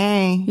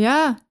nay.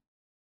 Yeah.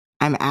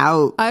 I'm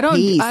out. I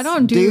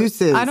don't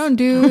Deuces. I don't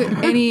do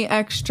any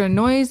extra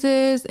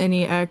noises,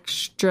 any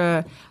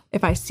extra.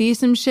 If I see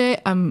some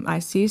shit, I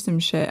see some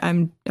shit.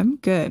 I'm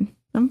good.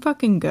 I'm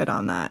fucking good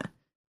on that.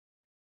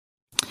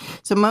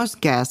 So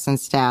most guests and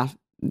staff,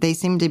 they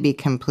seem to be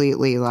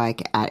completely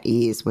at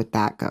ease with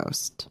that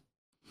ghost.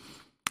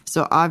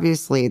 So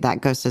obviously that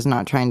ghost is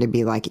not trying to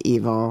be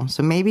evil.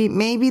 So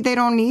maybe they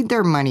don't need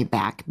their money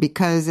back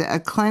because a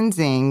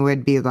cleansing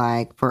would be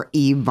for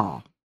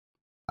evil.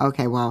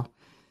 Okay, well,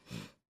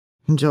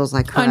 Joel's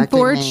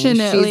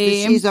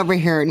unfortunately, she's over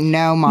here.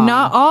 No, Mom.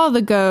 Not all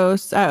the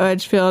ghosts at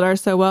Edgefield are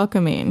so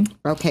welcoming.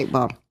 Okay,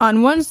 well.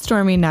 On one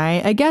stormy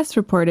night, a guest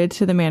reported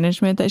to the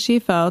management that she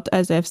felt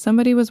as if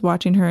somebody was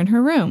watching her in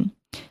her room.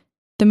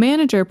 The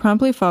manager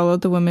promptly followed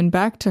the woman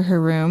back to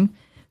her room,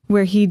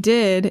 where he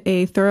did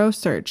a thorough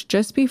search.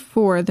 Just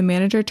before the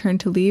manager turned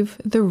to leave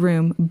the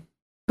room,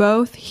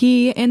 both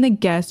he and the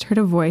guest heard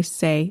a voice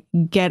say,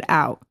 "Get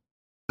out."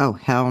 Oh,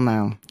 hell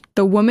no.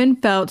 The woman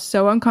felt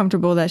so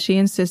uncomfortable that she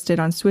insisted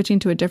on switching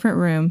to a different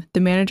room. The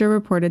manager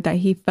reported that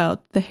he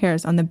felt the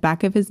hairs on the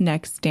back of his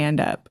neck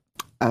stand up.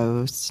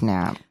 Oh,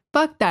 snap.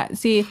 Fuck that.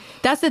 See,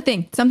 that's the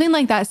thing. Something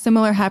like that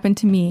similar happened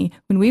to me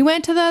when we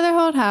went to the other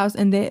old house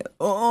and they,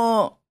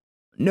 oh,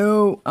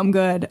 no, I'm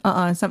good.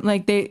 Something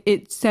like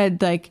it said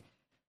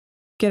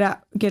get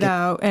out.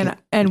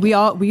 And we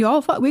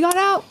got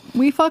out.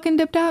 We fucking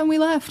dipped out and we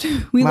left.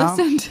 We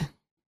listened.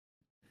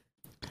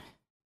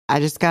 I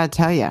just got to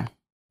tell you.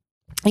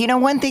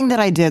 One thing that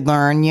I did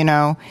learn,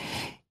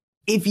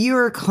 if you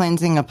are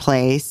cleansing a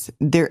place,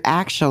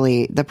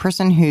 the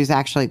person who's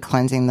actually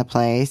cleansing the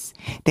place,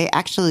 they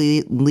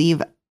actually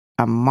leave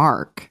a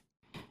mark.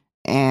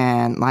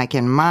 And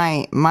in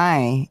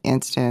my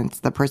instance,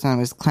 the person that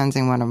was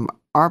cleansing one of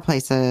our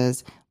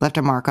places left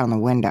a mark on the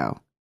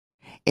window.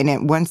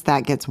 And once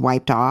that gets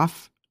wiped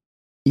off,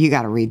 you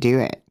got to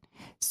redo it.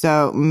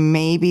 So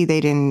maybe they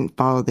didn't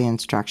follow the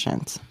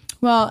instructions.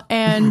 Well,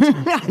 and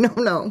I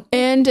don't know.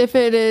 and if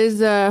it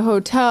is a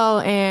hotel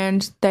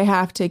and they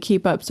have to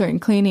keep up certain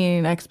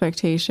cleaning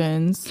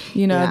expectations,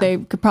 they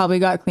probably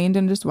got cleaned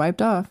and just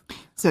wiped off.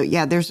 So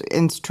yeah, there's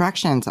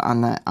instructions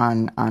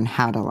on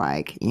how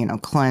to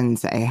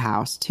cleanse a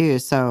house too.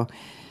 So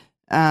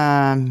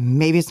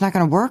maybe it's not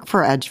going to work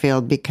for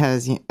Edgefield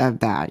because of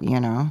that,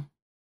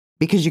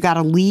 because you got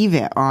to leave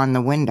it on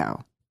the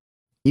window.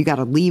 You got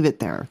to leave it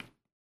there.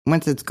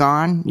 Once it's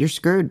gone, you're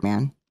screwed,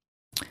 man.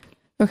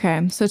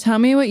 Okay, so tell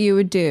me what you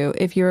would do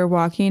if you were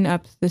walking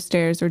up the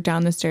stairs or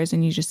down the stairs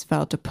and you just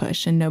felt a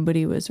push and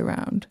nobody was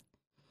around.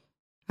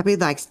 I'd be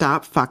like,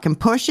 stop fucking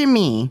pushing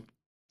me.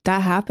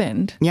 That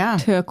happened. Yeah.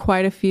 To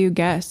quite a few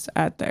guests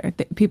out there.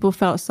 People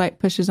felt slight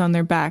pushes on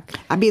their back.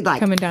 I'd be like,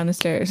 coming down the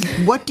stairs.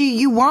 What do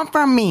you want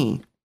from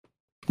me?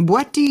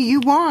 What do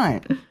you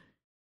want?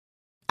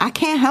 I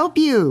can't help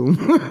you.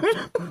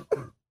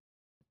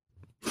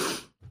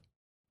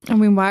 I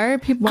mean, why are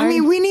people...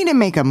 we need to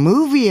make a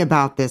movie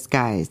about this,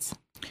 guys.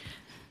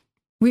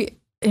 Let's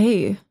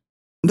do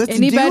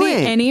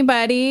it.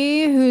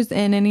 Anybody who's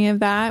in any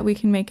of that, we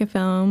can make a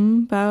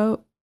film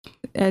about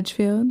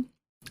Edgefield.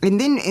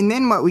 And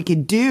then what we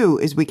could do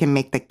is we can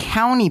make the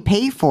county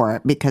pay for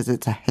it because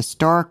it's a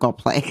historical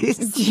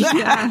place.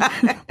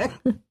 Yeah.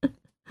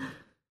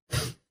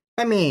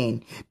 I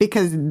mean,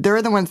 because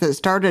they're the ones that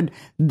started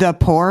the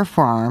poor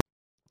farm,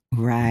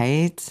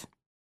 right?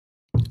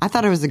 I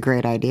thought it was a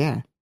great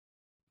idea.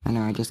 I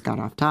know I just got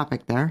off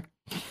topic there.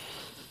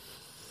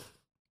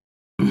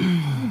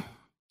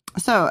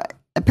 So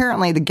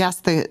apparently the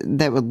guests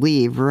that would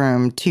leave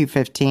room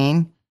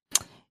 215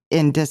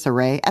 in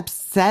disarray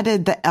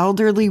upsetted the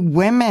elderly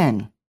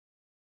women.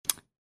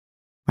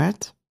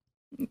 What?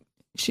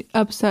 She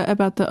upset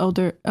about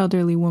the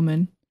elderly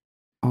woman.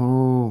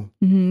 Oh.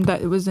 Mm-hmm,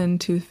 that it was in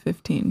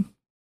 215.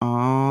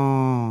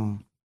 Oh.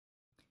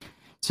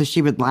 So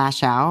she would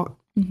lash out,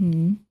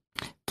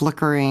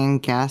 flickering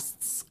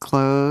guests'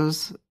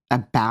 clothes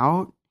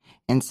about,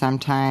 and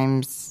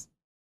sometimes...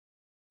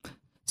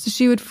 So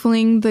she would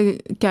fling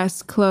the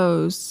guests'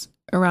 clothes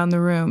around the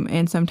room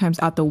and sometimes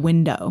out the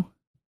window.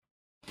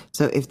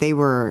 So if they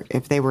were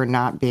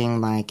not being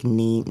like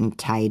neat and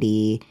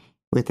tidy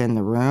within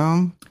the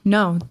room?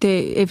 No,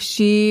 if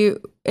she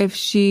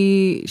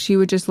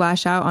would just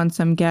lash out on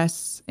some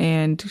guests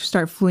and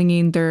start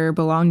flinging their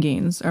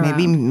belongings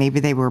around. Maybe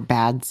they were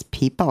bad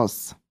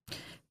peoples.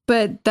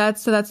 But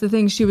that's the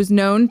thing. She was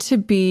known to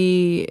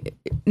be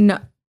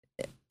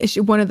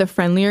one of the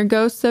friendlier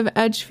ghosts of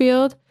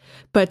Edgefield,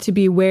 but to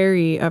be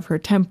wary of her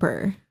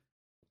temper.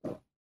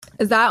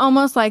 Is that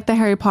almost like the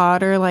Harry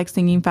Potter, like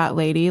singing fat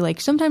lady?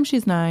 Like sometimes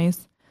she's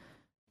nice,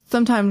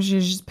 sometimes you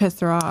just piss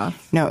her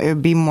off. No, it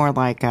would be more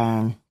like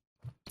the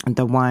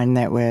one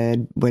that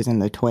was in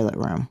the toilet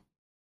room,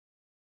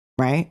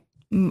 right?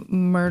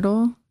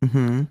 Myrtle.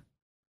 Mm-hmm.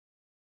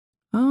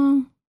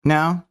 Oh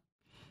no,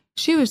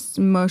 she was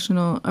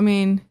emotional. I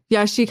mean,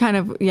 yeah, she kind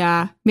of,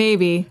 yeah,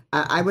 maybe.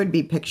 I would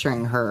be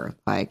picturing her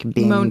like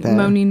being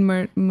moaning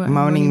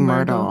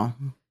Myrtle.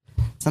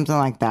 Something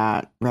like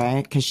that,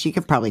 right? Because she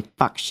could probably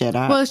fuck shit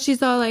up. Well,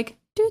 she's all like,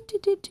 do, do,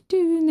 do, do,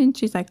 do, and then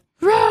she's like,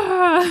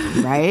 rah!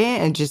 Right?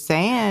 And just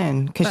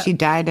saying, because she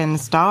died in the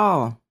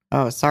stall.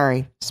 Oh,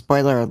 sorry.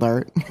 Spoiler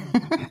alert.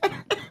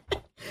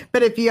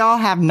 But if y'all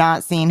have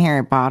not seen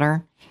Harry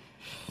Potter.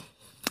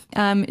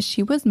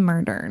 She was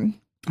murdered.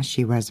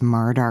 She was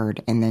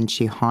murdered, and then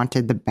she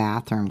haunted the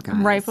bathroom,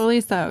 guys.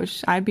 Rightfully so.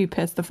 I'd be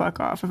pissed the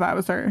fuck off if I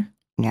was her.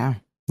 Yeah,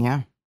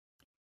 yeah.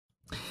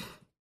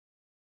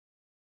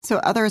 So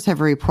others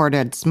have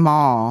reported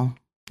small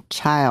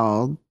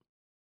child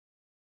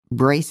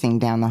racing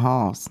down the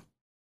halls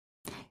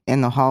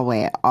in the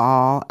hallway at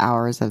all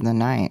hours of the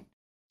night.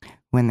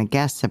 When the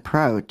guests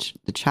approach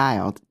the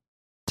child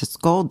to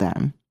scold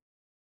them,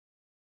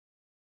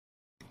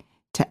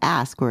 to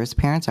ask where his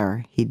parents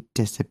are, he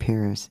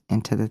disappears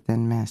into the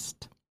thin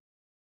mist.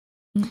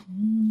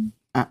 Mm-mm.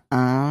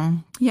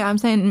 Yeah, I'm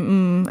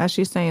saying as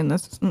she's saying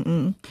this.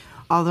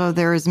 Although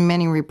there is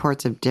many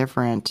reports of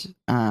different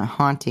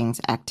hauntings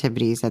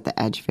activities at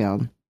the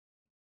Edgefield,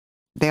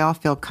 they all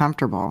feel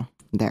comfortable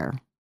there.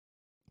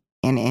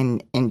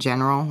 And in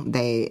general,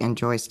 they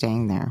enjoy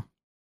staying there.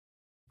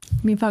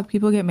 I mean, fuck,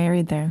 people get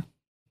married there.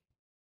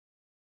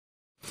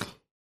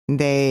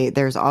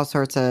 There's all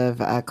sorts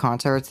of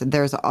concerts.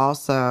 There's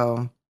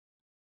also,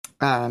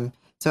 so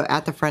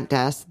at the front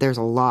desk, there's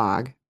a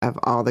log of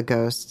all the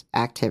ghost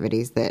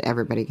activities that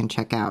everybody can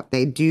check out.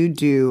 They do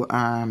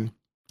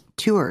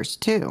tours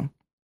too.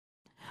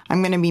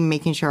 I'm going to be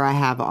making sure I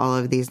have all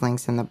of these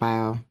links in the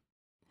bio.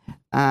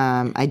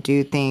 I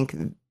do think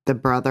the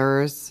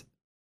brothers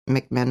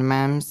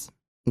McMenamins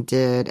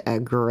did a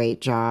great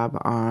job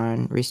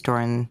on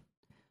restoring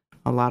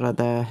a lot of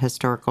the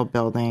historical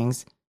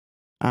buildings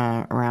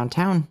around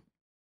town,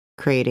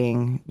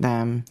 creating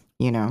them,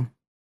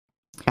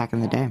 back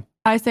in the day.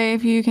 I say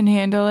if you can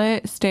handle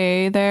it,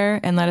 stay there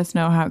and let us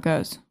know how it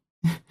goes.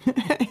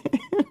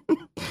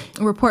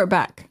 Report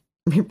back.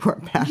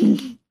 Report back.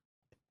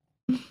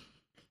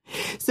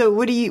 So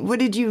what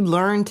did you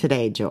learn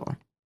today, Joel,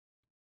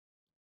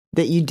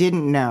 that you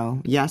didn't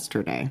know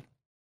yesterday?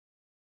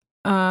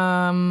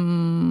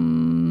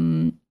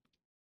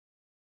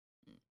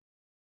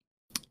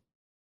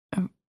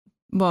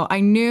 Well, I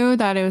knew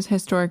that it was a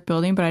historic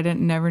building, but I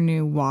never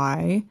knew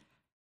why.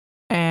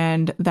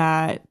 And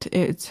that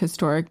it's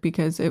historic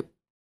because I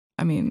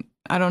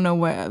don't know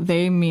what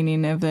they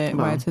meaning of it,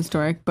 why it's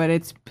historic, but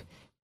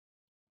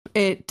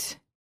it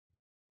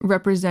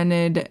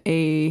represented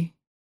the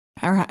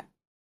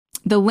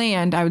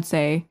land, I would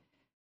say,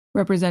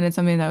 represented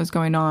something that was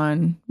going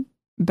on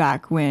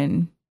back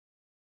when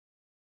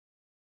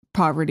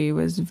poverty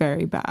was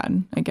very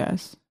bad, I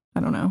guess. I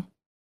don't know.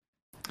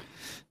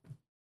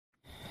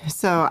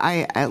 So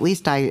at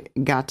least I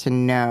got to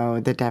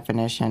know the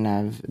definition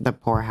of the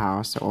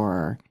poorhouse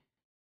or,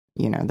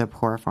 the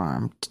poor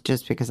farm,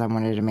 just because I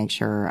wanted to make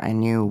sure I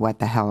knew what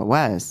the hell it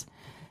was.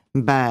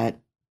 But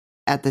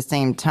at the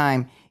same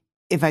time,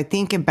 if I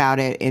think about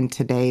it in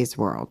today's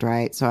world,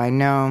 right? So I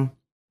know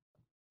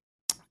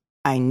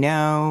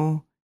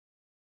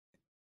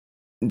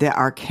that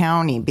our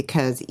county,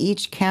 because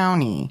each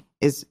county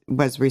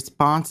was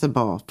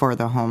responsible for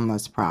the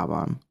homeless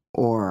problem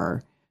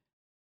or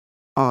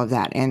all of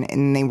that.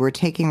 And they were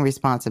taking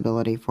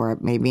responsibility for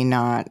it, maybe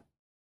not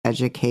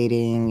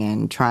educating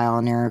and trial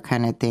and error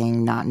kind of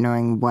thing, not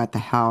knowing what the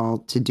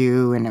hell to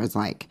do. And it was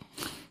like,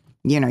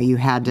 you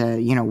had to,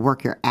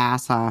 work your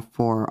ass off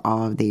for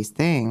all of these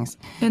things.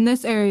 And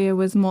this area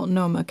was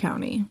Multnomah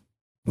County.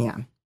 Yeah.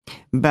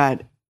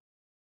 But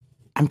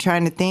I'm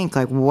trying to think,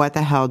 like, what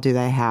the hell do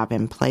they have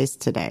in place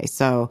today?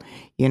 So,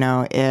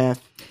 if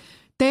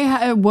they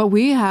have what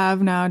we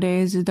have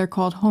nowadays, they're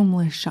called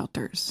homeless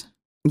shelters.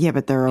 Yeah,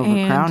 but they're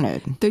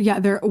overcrowded.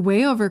 They're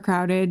way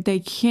overcrowded. They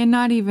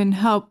cannot even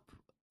help.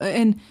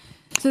 And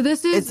so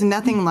it's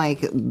nothing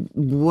like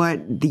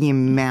what the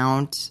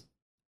amount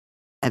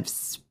of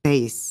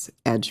space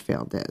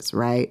Edgefield is,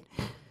 right?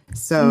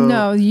 So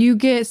no, you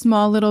get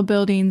small little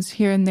buildings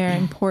here and there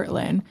in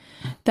Portland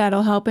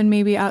that'll help, in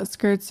maybe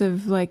outskirts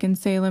of, like in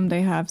Salem,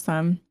 they have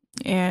some,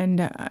 and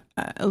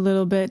a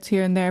little bit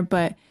here and there,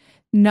 but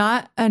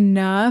not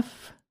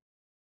enough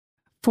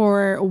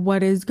for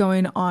what is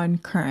going on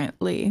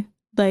currently.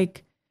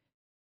 Like,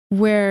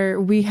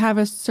 where we have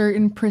a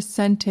certain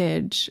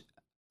percentage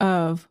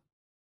of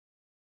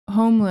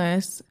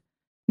homelessness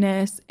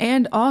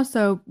and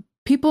also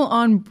people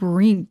on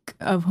brink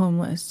of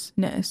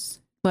homelessness,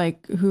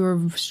 like who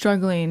are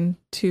struggling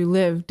to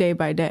live day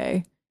by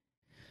day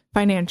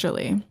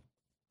financially.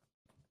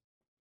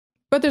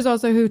 But there's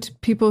also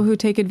people who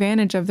take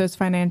advantage of those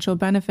financial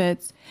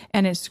benefits,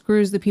 and it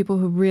screws the people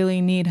who really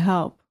need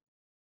help.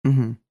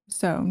 Mm-hmm.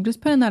 So I'm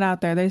just putting that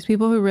out there. There's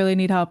people who really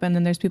need help, and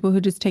then there's people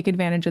who just take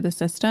advantage of the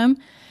system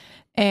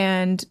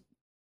and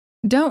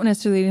don't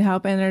necessarily need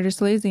help, and they're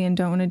just lazy and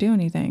don't want to do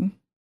anything.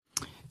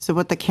 So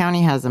what the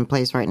county has in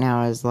place right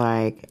now is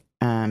like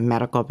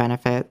medical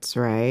benefits,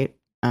 right?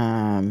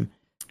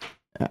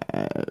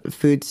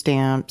 Food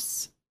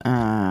stamps,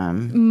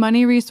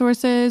 money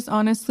resources,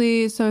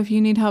 honestly. So if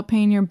you need help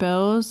paying your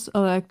bills,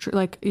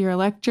 like your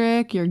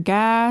electric, your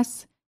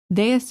gas,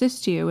 they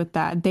assist you with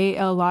that.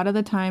 A lot of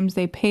the times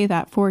they pay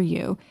that for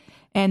you.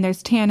 And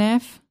there's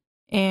TANF,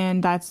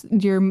 and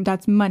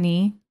that's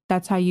money.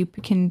 That's how you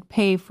can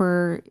pay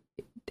for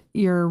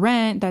your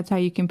rent. That's how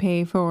you can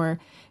pay for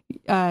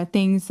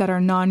things that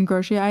are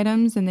non-grocery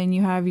items. And then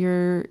you have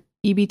your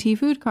EBT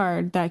food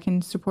card that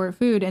can support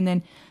food. And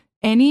then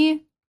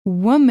any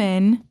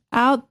woman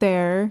out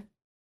there,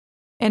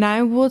 and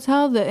I will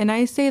tell that, and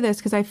I say this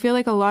because I feel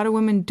like a lot of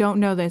women don't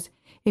know this.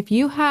 If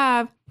you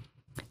have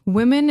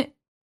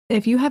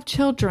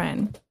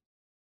children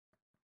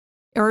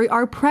or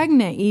are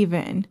pregnant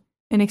even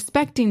and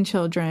expecting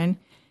children,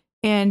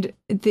 and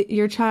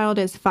your child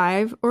is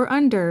 5 or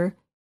under,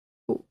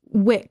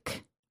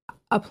 WIC.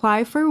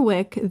 Apply for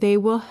WIC. They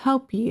will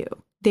help you.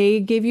 They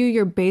give you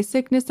your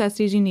basic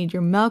necessities you need: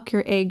 your milk,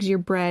 your eggs, your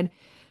bread,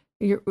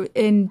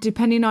 and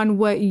depending on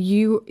what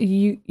you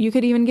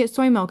could even get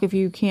soy milk if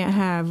you can't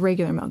have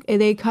regular milk.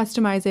 They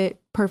customize it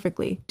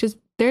perfectly. Just,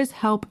 there's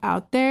help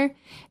out there.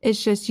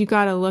 It's just you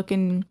got to look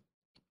and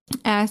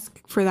ask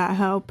for that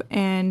help.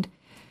 And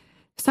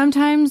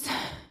sometimes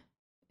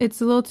it's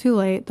a little too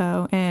late,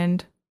 though.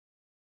 And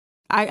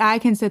I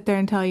can sit there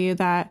and tell you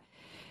that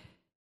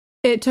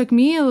it took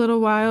me a little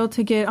while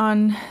to get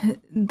on,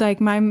 like,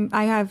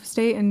 I have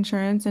state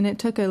insurance, and it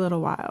took a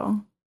little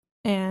while.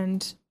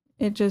 And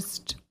it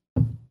just,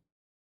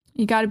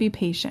 you got to be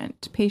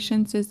patient.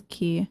 Patience is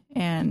key,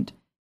 and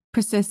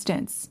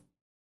persistence.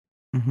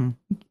 Mm-hmm.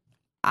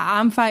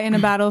 I'm fighting a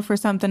battle for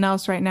something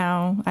else right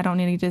now. I don't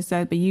need to just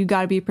say, but you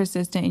got to be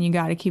persistent, and you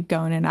got to keep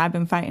going. And I've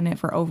been fighting it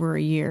for over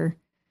a year,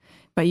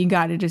 but you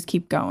got to just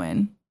keep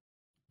going.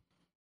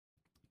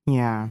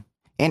 Yeah.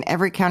 And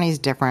every county is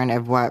different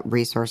of what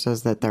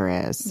resources that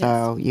there is.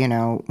 So,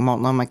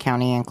 Multnomah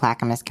County and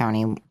Clackamas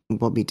County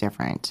will be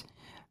different.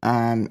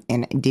 And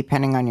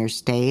depending on your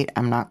state,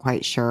 I'm not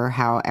quite sure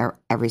how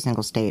every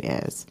single state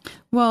is.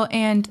 Well,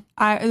 and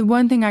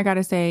one thing I got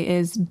to say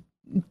is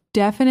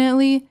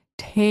definitely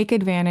take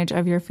advantage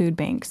of your food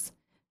banks.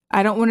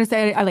 I don't want to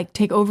say I like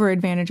take over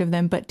advantage of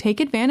them, but take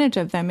advantage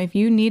of them. If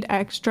you need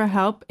extra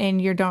help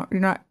and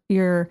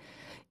your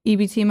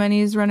EBT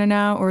money's running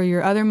out or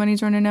your other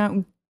money's running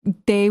out,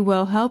 they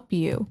will help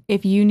you.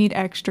 If you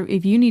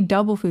need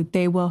double food,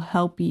 they will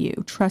help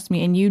you. Trust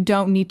me. And you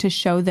don't need to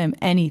show them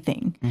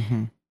anything.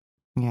 Mm-hmm.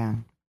 Yeah.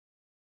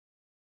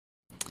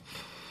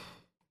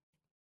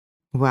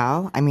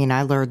 Well, I mean,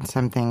 I learned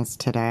some things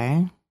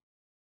today.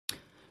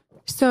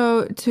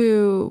 So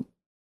to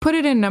put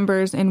it in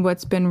numbers and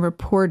what's been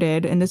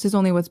reported, and this is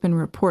only what's been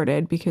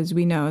reported because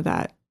we know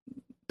that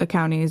the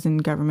counties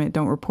and government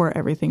don't report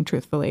everything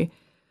truthfully.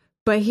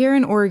 But here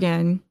in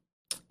Oregon,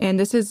 and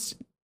this is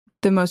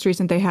the most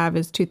recent they have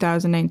is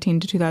 2019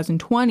 to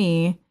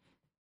 2020,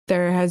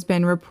 there has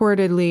been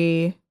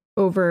reportedly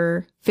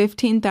over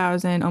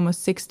 15,000,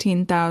 almost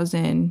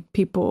 16,000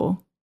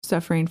 people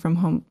suffering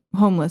from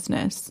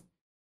homelessness.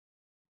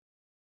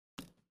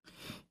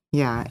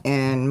 Yeah,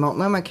 and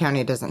Multnomah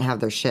County doesn't have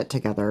their shit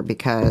together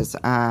because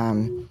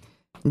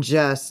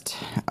just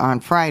on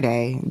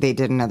Friday, they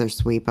did another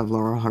sweep of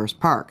Laurelhurst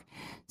Park.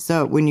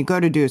 So when you go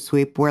to do a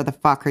sweep, where the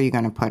fuck are you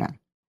going to put them?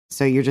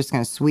 So you're just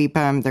going to sweep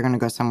them, they're going to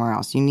go somewhere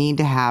else. You need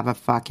to have a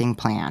fucking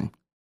plan.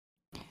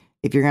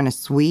 If you're going to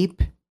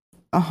sweep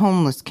a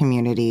homeless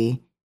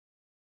community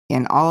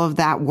and all of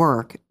that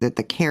work that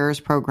the CARES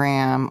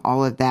program,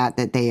 all of that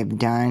they have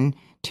done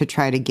to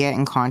try to get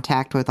in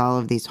contact with all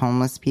of these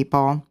homeless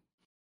people,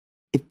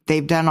 if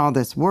they've done all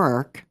this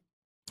work,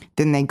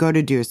 then they go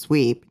to do a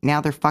sweep.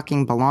 Now their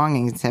fucking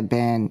belongings have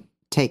been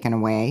taken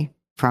away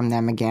from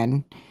them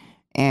again.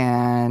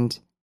 And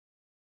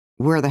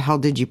where the hell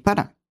did you put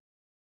them?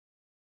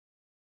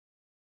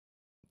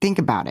 Think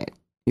about it.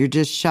 You're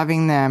just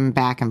shoving them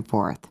back and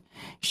forth,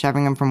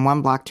 shoving them from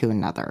one block to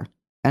another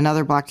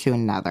block to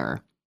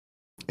another.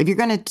 If you're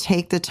going to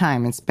take the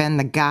time and spend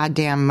the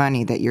goddamn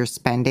money that you're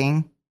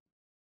spending,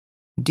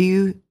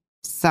 do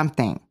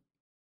something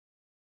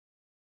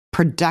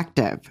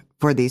productive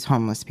for these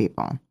homeless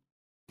people.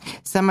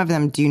 Some of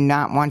them do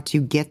not want to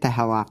get the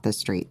hell off the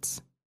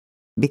streets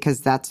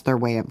because that's their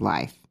way of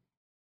life.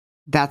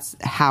 That's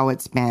how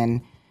it's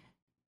been.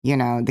 You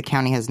know, the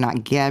county has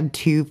not given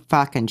two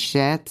fucking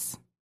shits,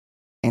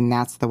 and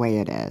that's the way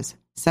it is.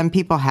 Some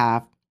people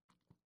have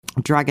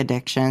drug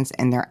addictions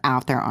and they're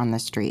out there on the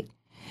street.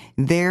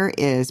 There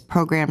is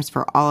programs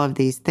for all of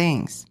these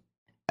things.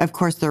 Of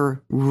course,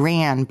 they're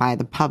ran by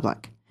the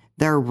public.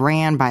 They're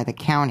ran by the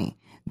county.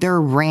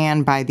 They're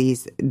ran by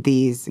these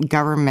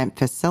government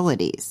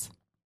facilities,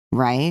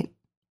 right?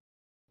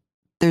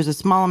 There's a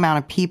small amount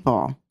of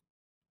people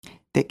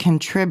that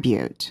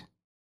contribute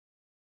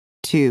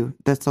to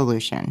the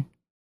solution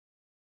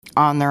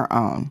on their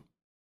own.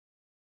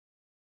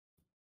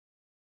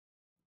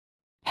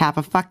 Have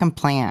a fucking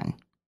plan.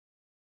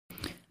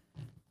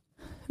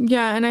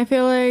 Yeah, and I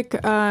feel like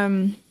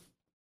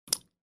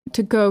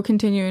to go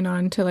continuing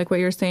on to like what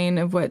you're saying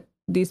of what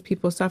these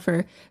people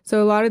suffer.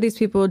 So a lot of these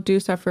people do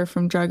suffer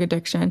from drug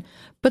addiction,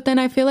 but then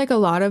I feel like a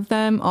lot of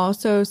them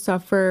also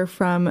suffer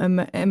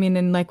from, I mean,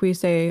 and like we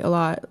say a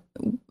lot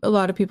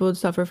of people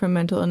suffer from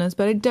mental illness,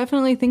 but I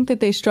definitely think that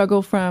they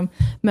struggle from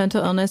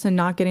mental illness and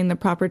not getting the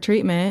proper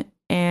treatment.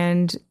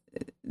 And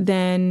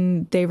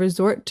then they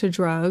resort to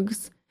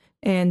drugs,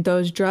 and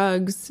those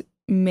drugs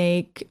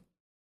make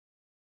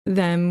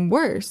them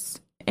worse.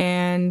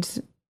 And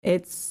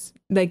it's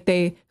like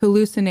they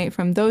hallucinate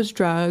from those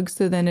drugs,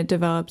 so then it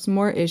develops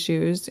more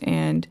issues,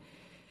 and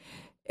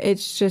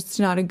it's just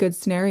not a good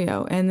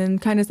scenario. And then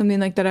kind of something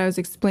like that I was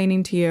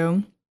explaining to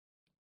you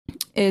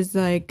is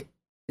like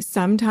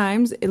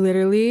sometimes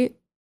it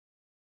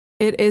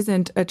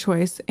isn't a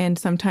choice, and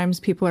sometimes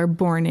people are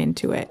born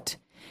into it.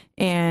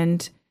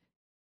 And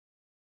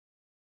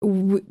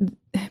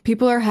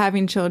people are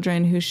having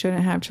children who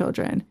shouldn't have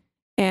children.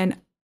 And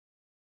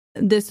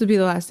this would be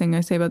the last thing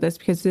I say about this,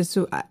 because this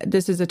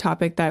is a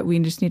topic that we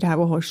just need to have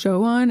a whole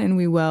show on, and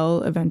we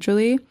will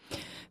eventually.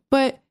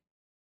 But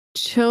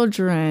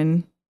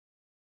children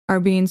are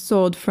being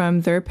sold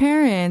from their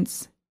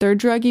parents, their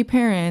druggy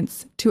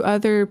parents, to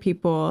other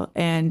people.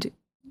 And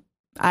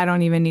I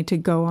don't even need to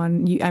go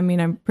on. I mean,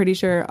 I'm pretty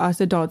sure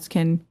us adults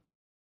can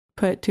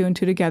put two and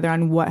two together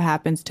on what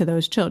happens to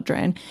those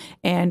children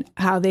and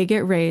how they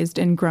get raised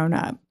and grown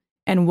up,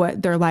 and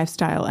what their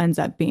lifestyle ends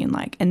up being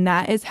like. And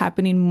that is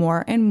happening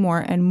more and more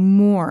and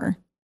more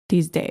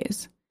these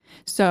days.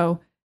 So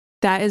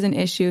that is an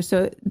issue.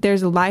 So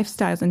there's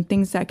lifestyles and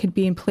things that could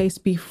be in place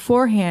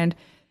beforehand.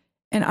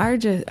 And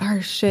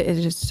our shit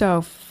is just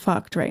so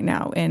fucked right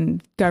now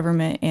in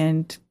government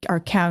and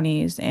our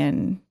counties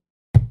and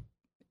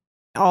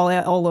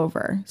all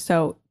over.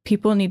 So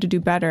people need to do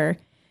better.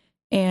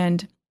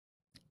 And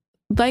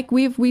like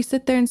we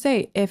sit there and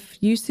say, if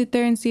you sit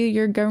there and see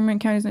your government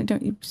counties,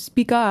 don't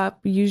speak up,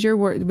 use your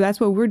word.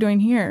 That's what we're doing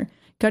here.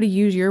 Got to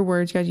use your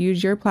words, got to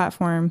use your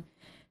platform.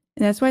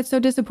 And that's why it's so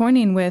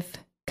disappointing with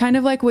kind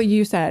of like what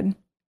you said.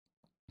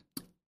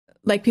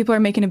 like people are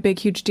making a big,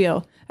 huge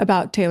deal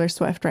about Taylor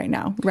Swift right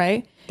now,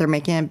 right? They're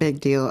making a big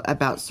deal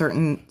about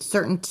certain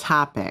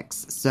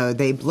topics. So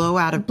they blow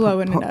out of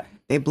Blowing it up.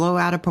 They blow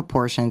out of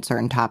proportion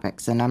certain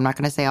topics. And I'm not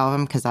going to say all of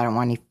them because I don't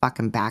want any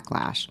fucking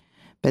backlash.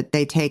 But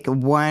they take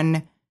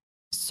one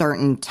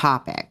certain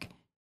topic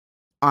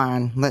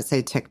on, let's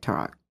say,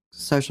 TikTok,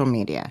 social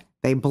media.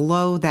 They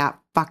blow that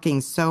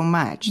fucking so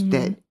much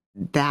that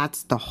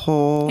that's the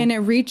whole... And it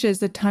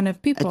reaches a ton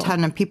of people. A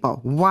ton of people.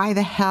 Why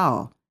the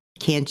hell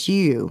can't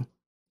you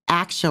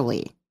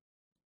actually,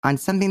 on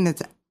something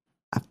that's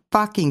a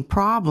fucking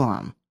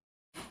problem,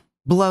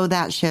 blow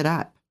that shit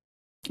up?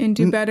 And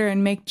do better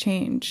and make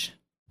change.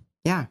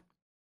 Yeah.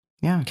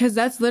 Yeah. Because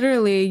that's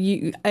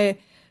literally,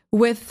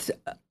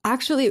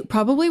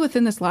 probably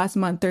within this last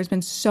month, there's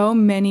been so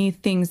many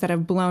things that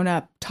have blown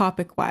up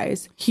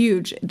topic-wise,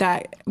 huge,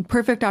 that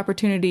perfect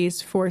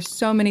opportunities for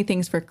so many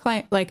things for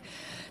like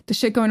the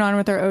shit going on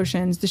with our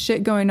oceans, the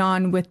shit going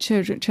on with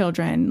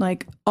children,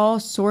 like all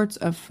sorts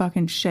of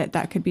fucking shit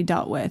that could be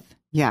dealt with.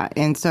 Yeah.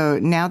 And so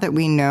now that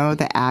we know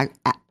the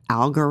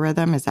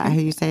algorithm, is that how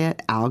you say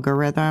it?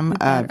 Algorithm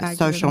of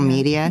social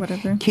media.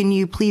 Whatever. Can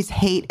you please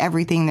hate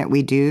everything that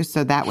we do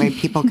so that way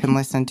people can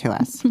listen to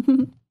us?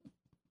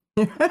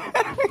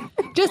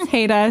 Just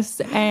hate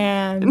us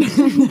and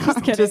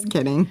just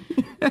kidding.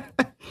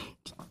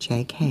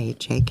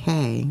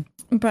 JK.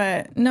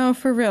 But no,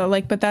 for real.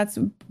 Like, but that's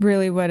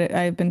really what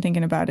I've been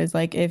thinking about is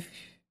like, if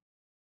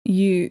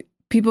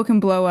people can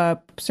blow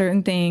up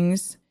certain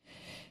things,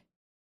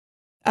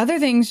 other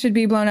things should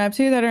be blown up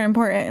too that are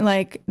important,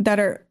 like that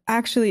are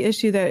actually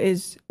issue that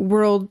is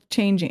world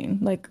changing,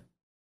 like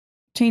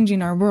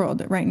changing our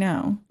world right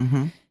now.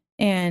 Mm-hmm.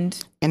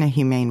 And in a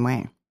humane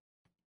way.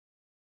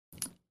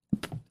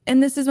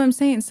 And this is what I'm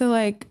saying. So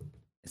like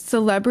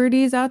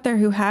celebrities out there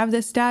who have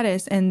this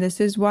status, and this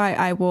is why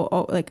I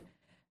will, like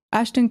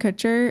Ashton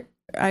Kutcher,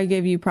 I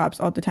give you props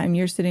all the time.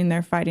 You're sitting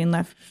there fighting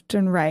left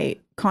and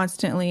right,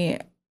 constantly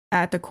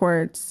at the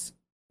courts,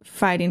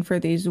 fighting for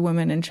these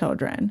women and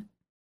children.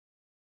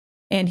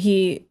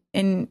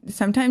 And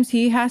sometimes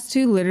he has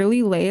to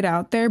literally lay it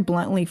out there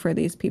bluntly for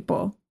these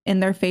people in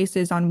their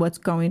faces on what's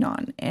going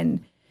on.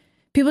 And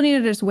people need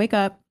to just wake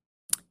up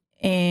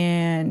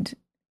and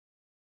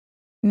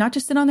not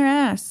just sit on their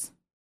ass.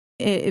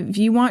 If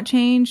you want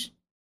change,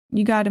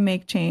 you got to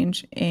make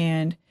change.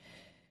 And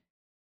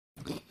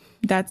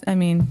that's, I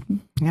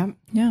mean, yep.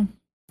 Yeah.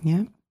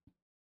 Yep.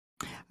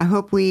 I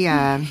hope we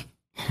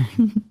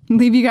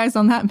leave you guys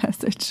on that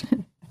message.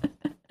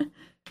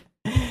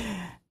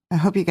 I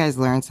hope you guys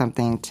learned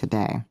something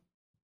today.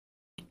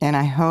 And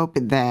I hope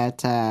that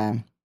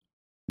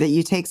that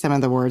you take some of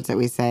the words that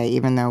we say,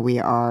 even though we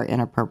are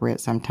inappropriate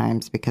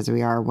sometimes because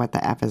we are what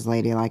the F is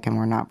ladylike and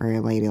we're not very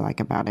ladylike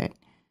about it.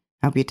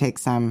 I hope you take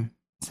some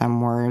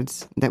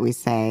words that we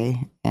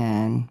say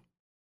and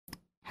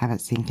have it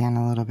sink in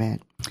a little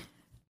bit.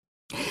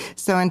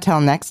 So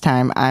until next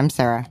time, I'm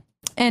Sarah.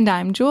 And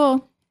I'm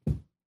Jewel.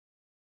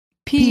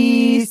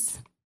 Peace.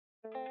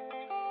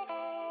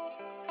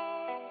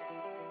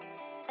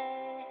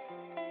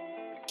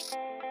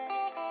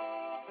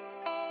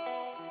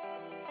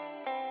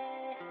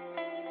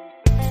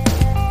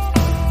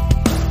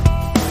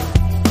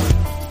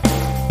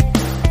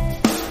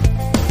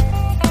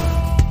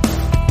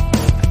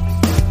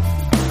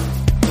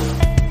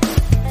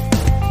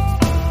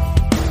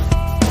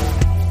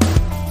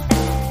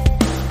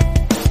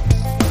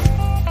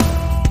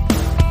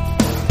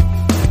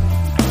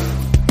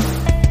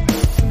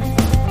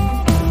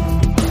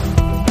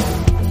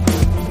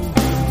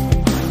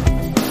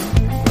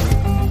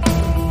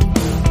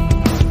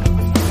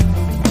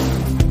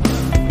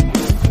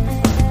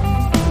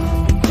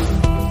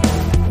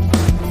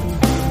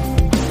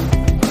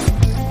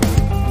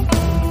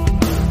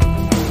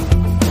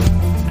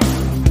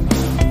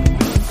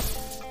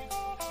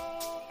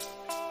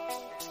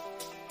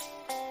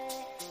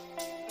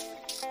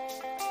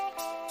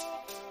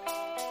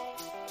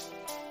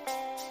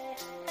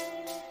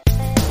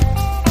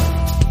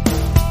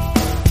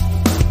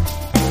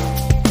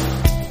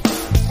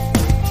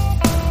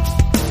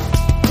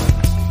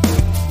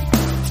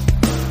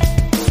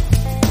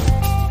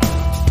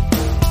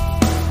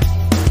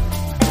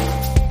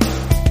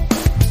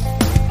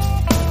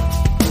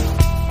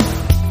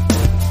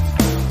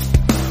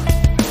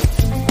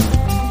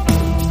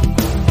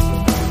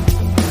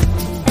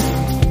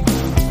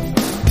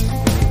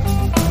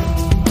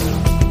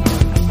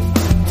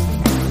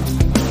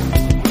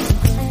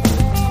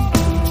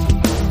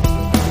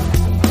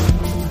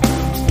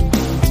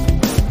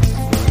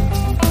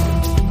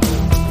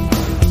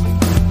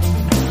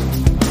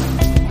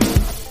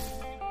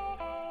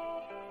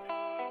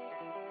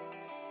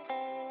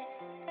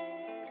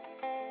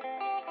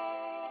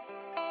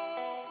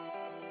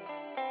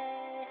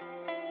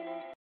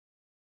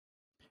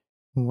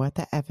 What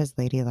the F is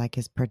Ladylike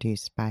is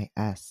produced by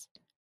us.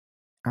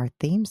 Our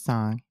theme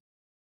song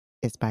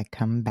is by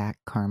Come Back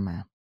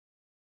Karma.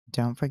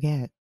 Don't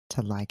forget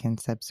to like and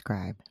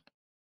subscribe.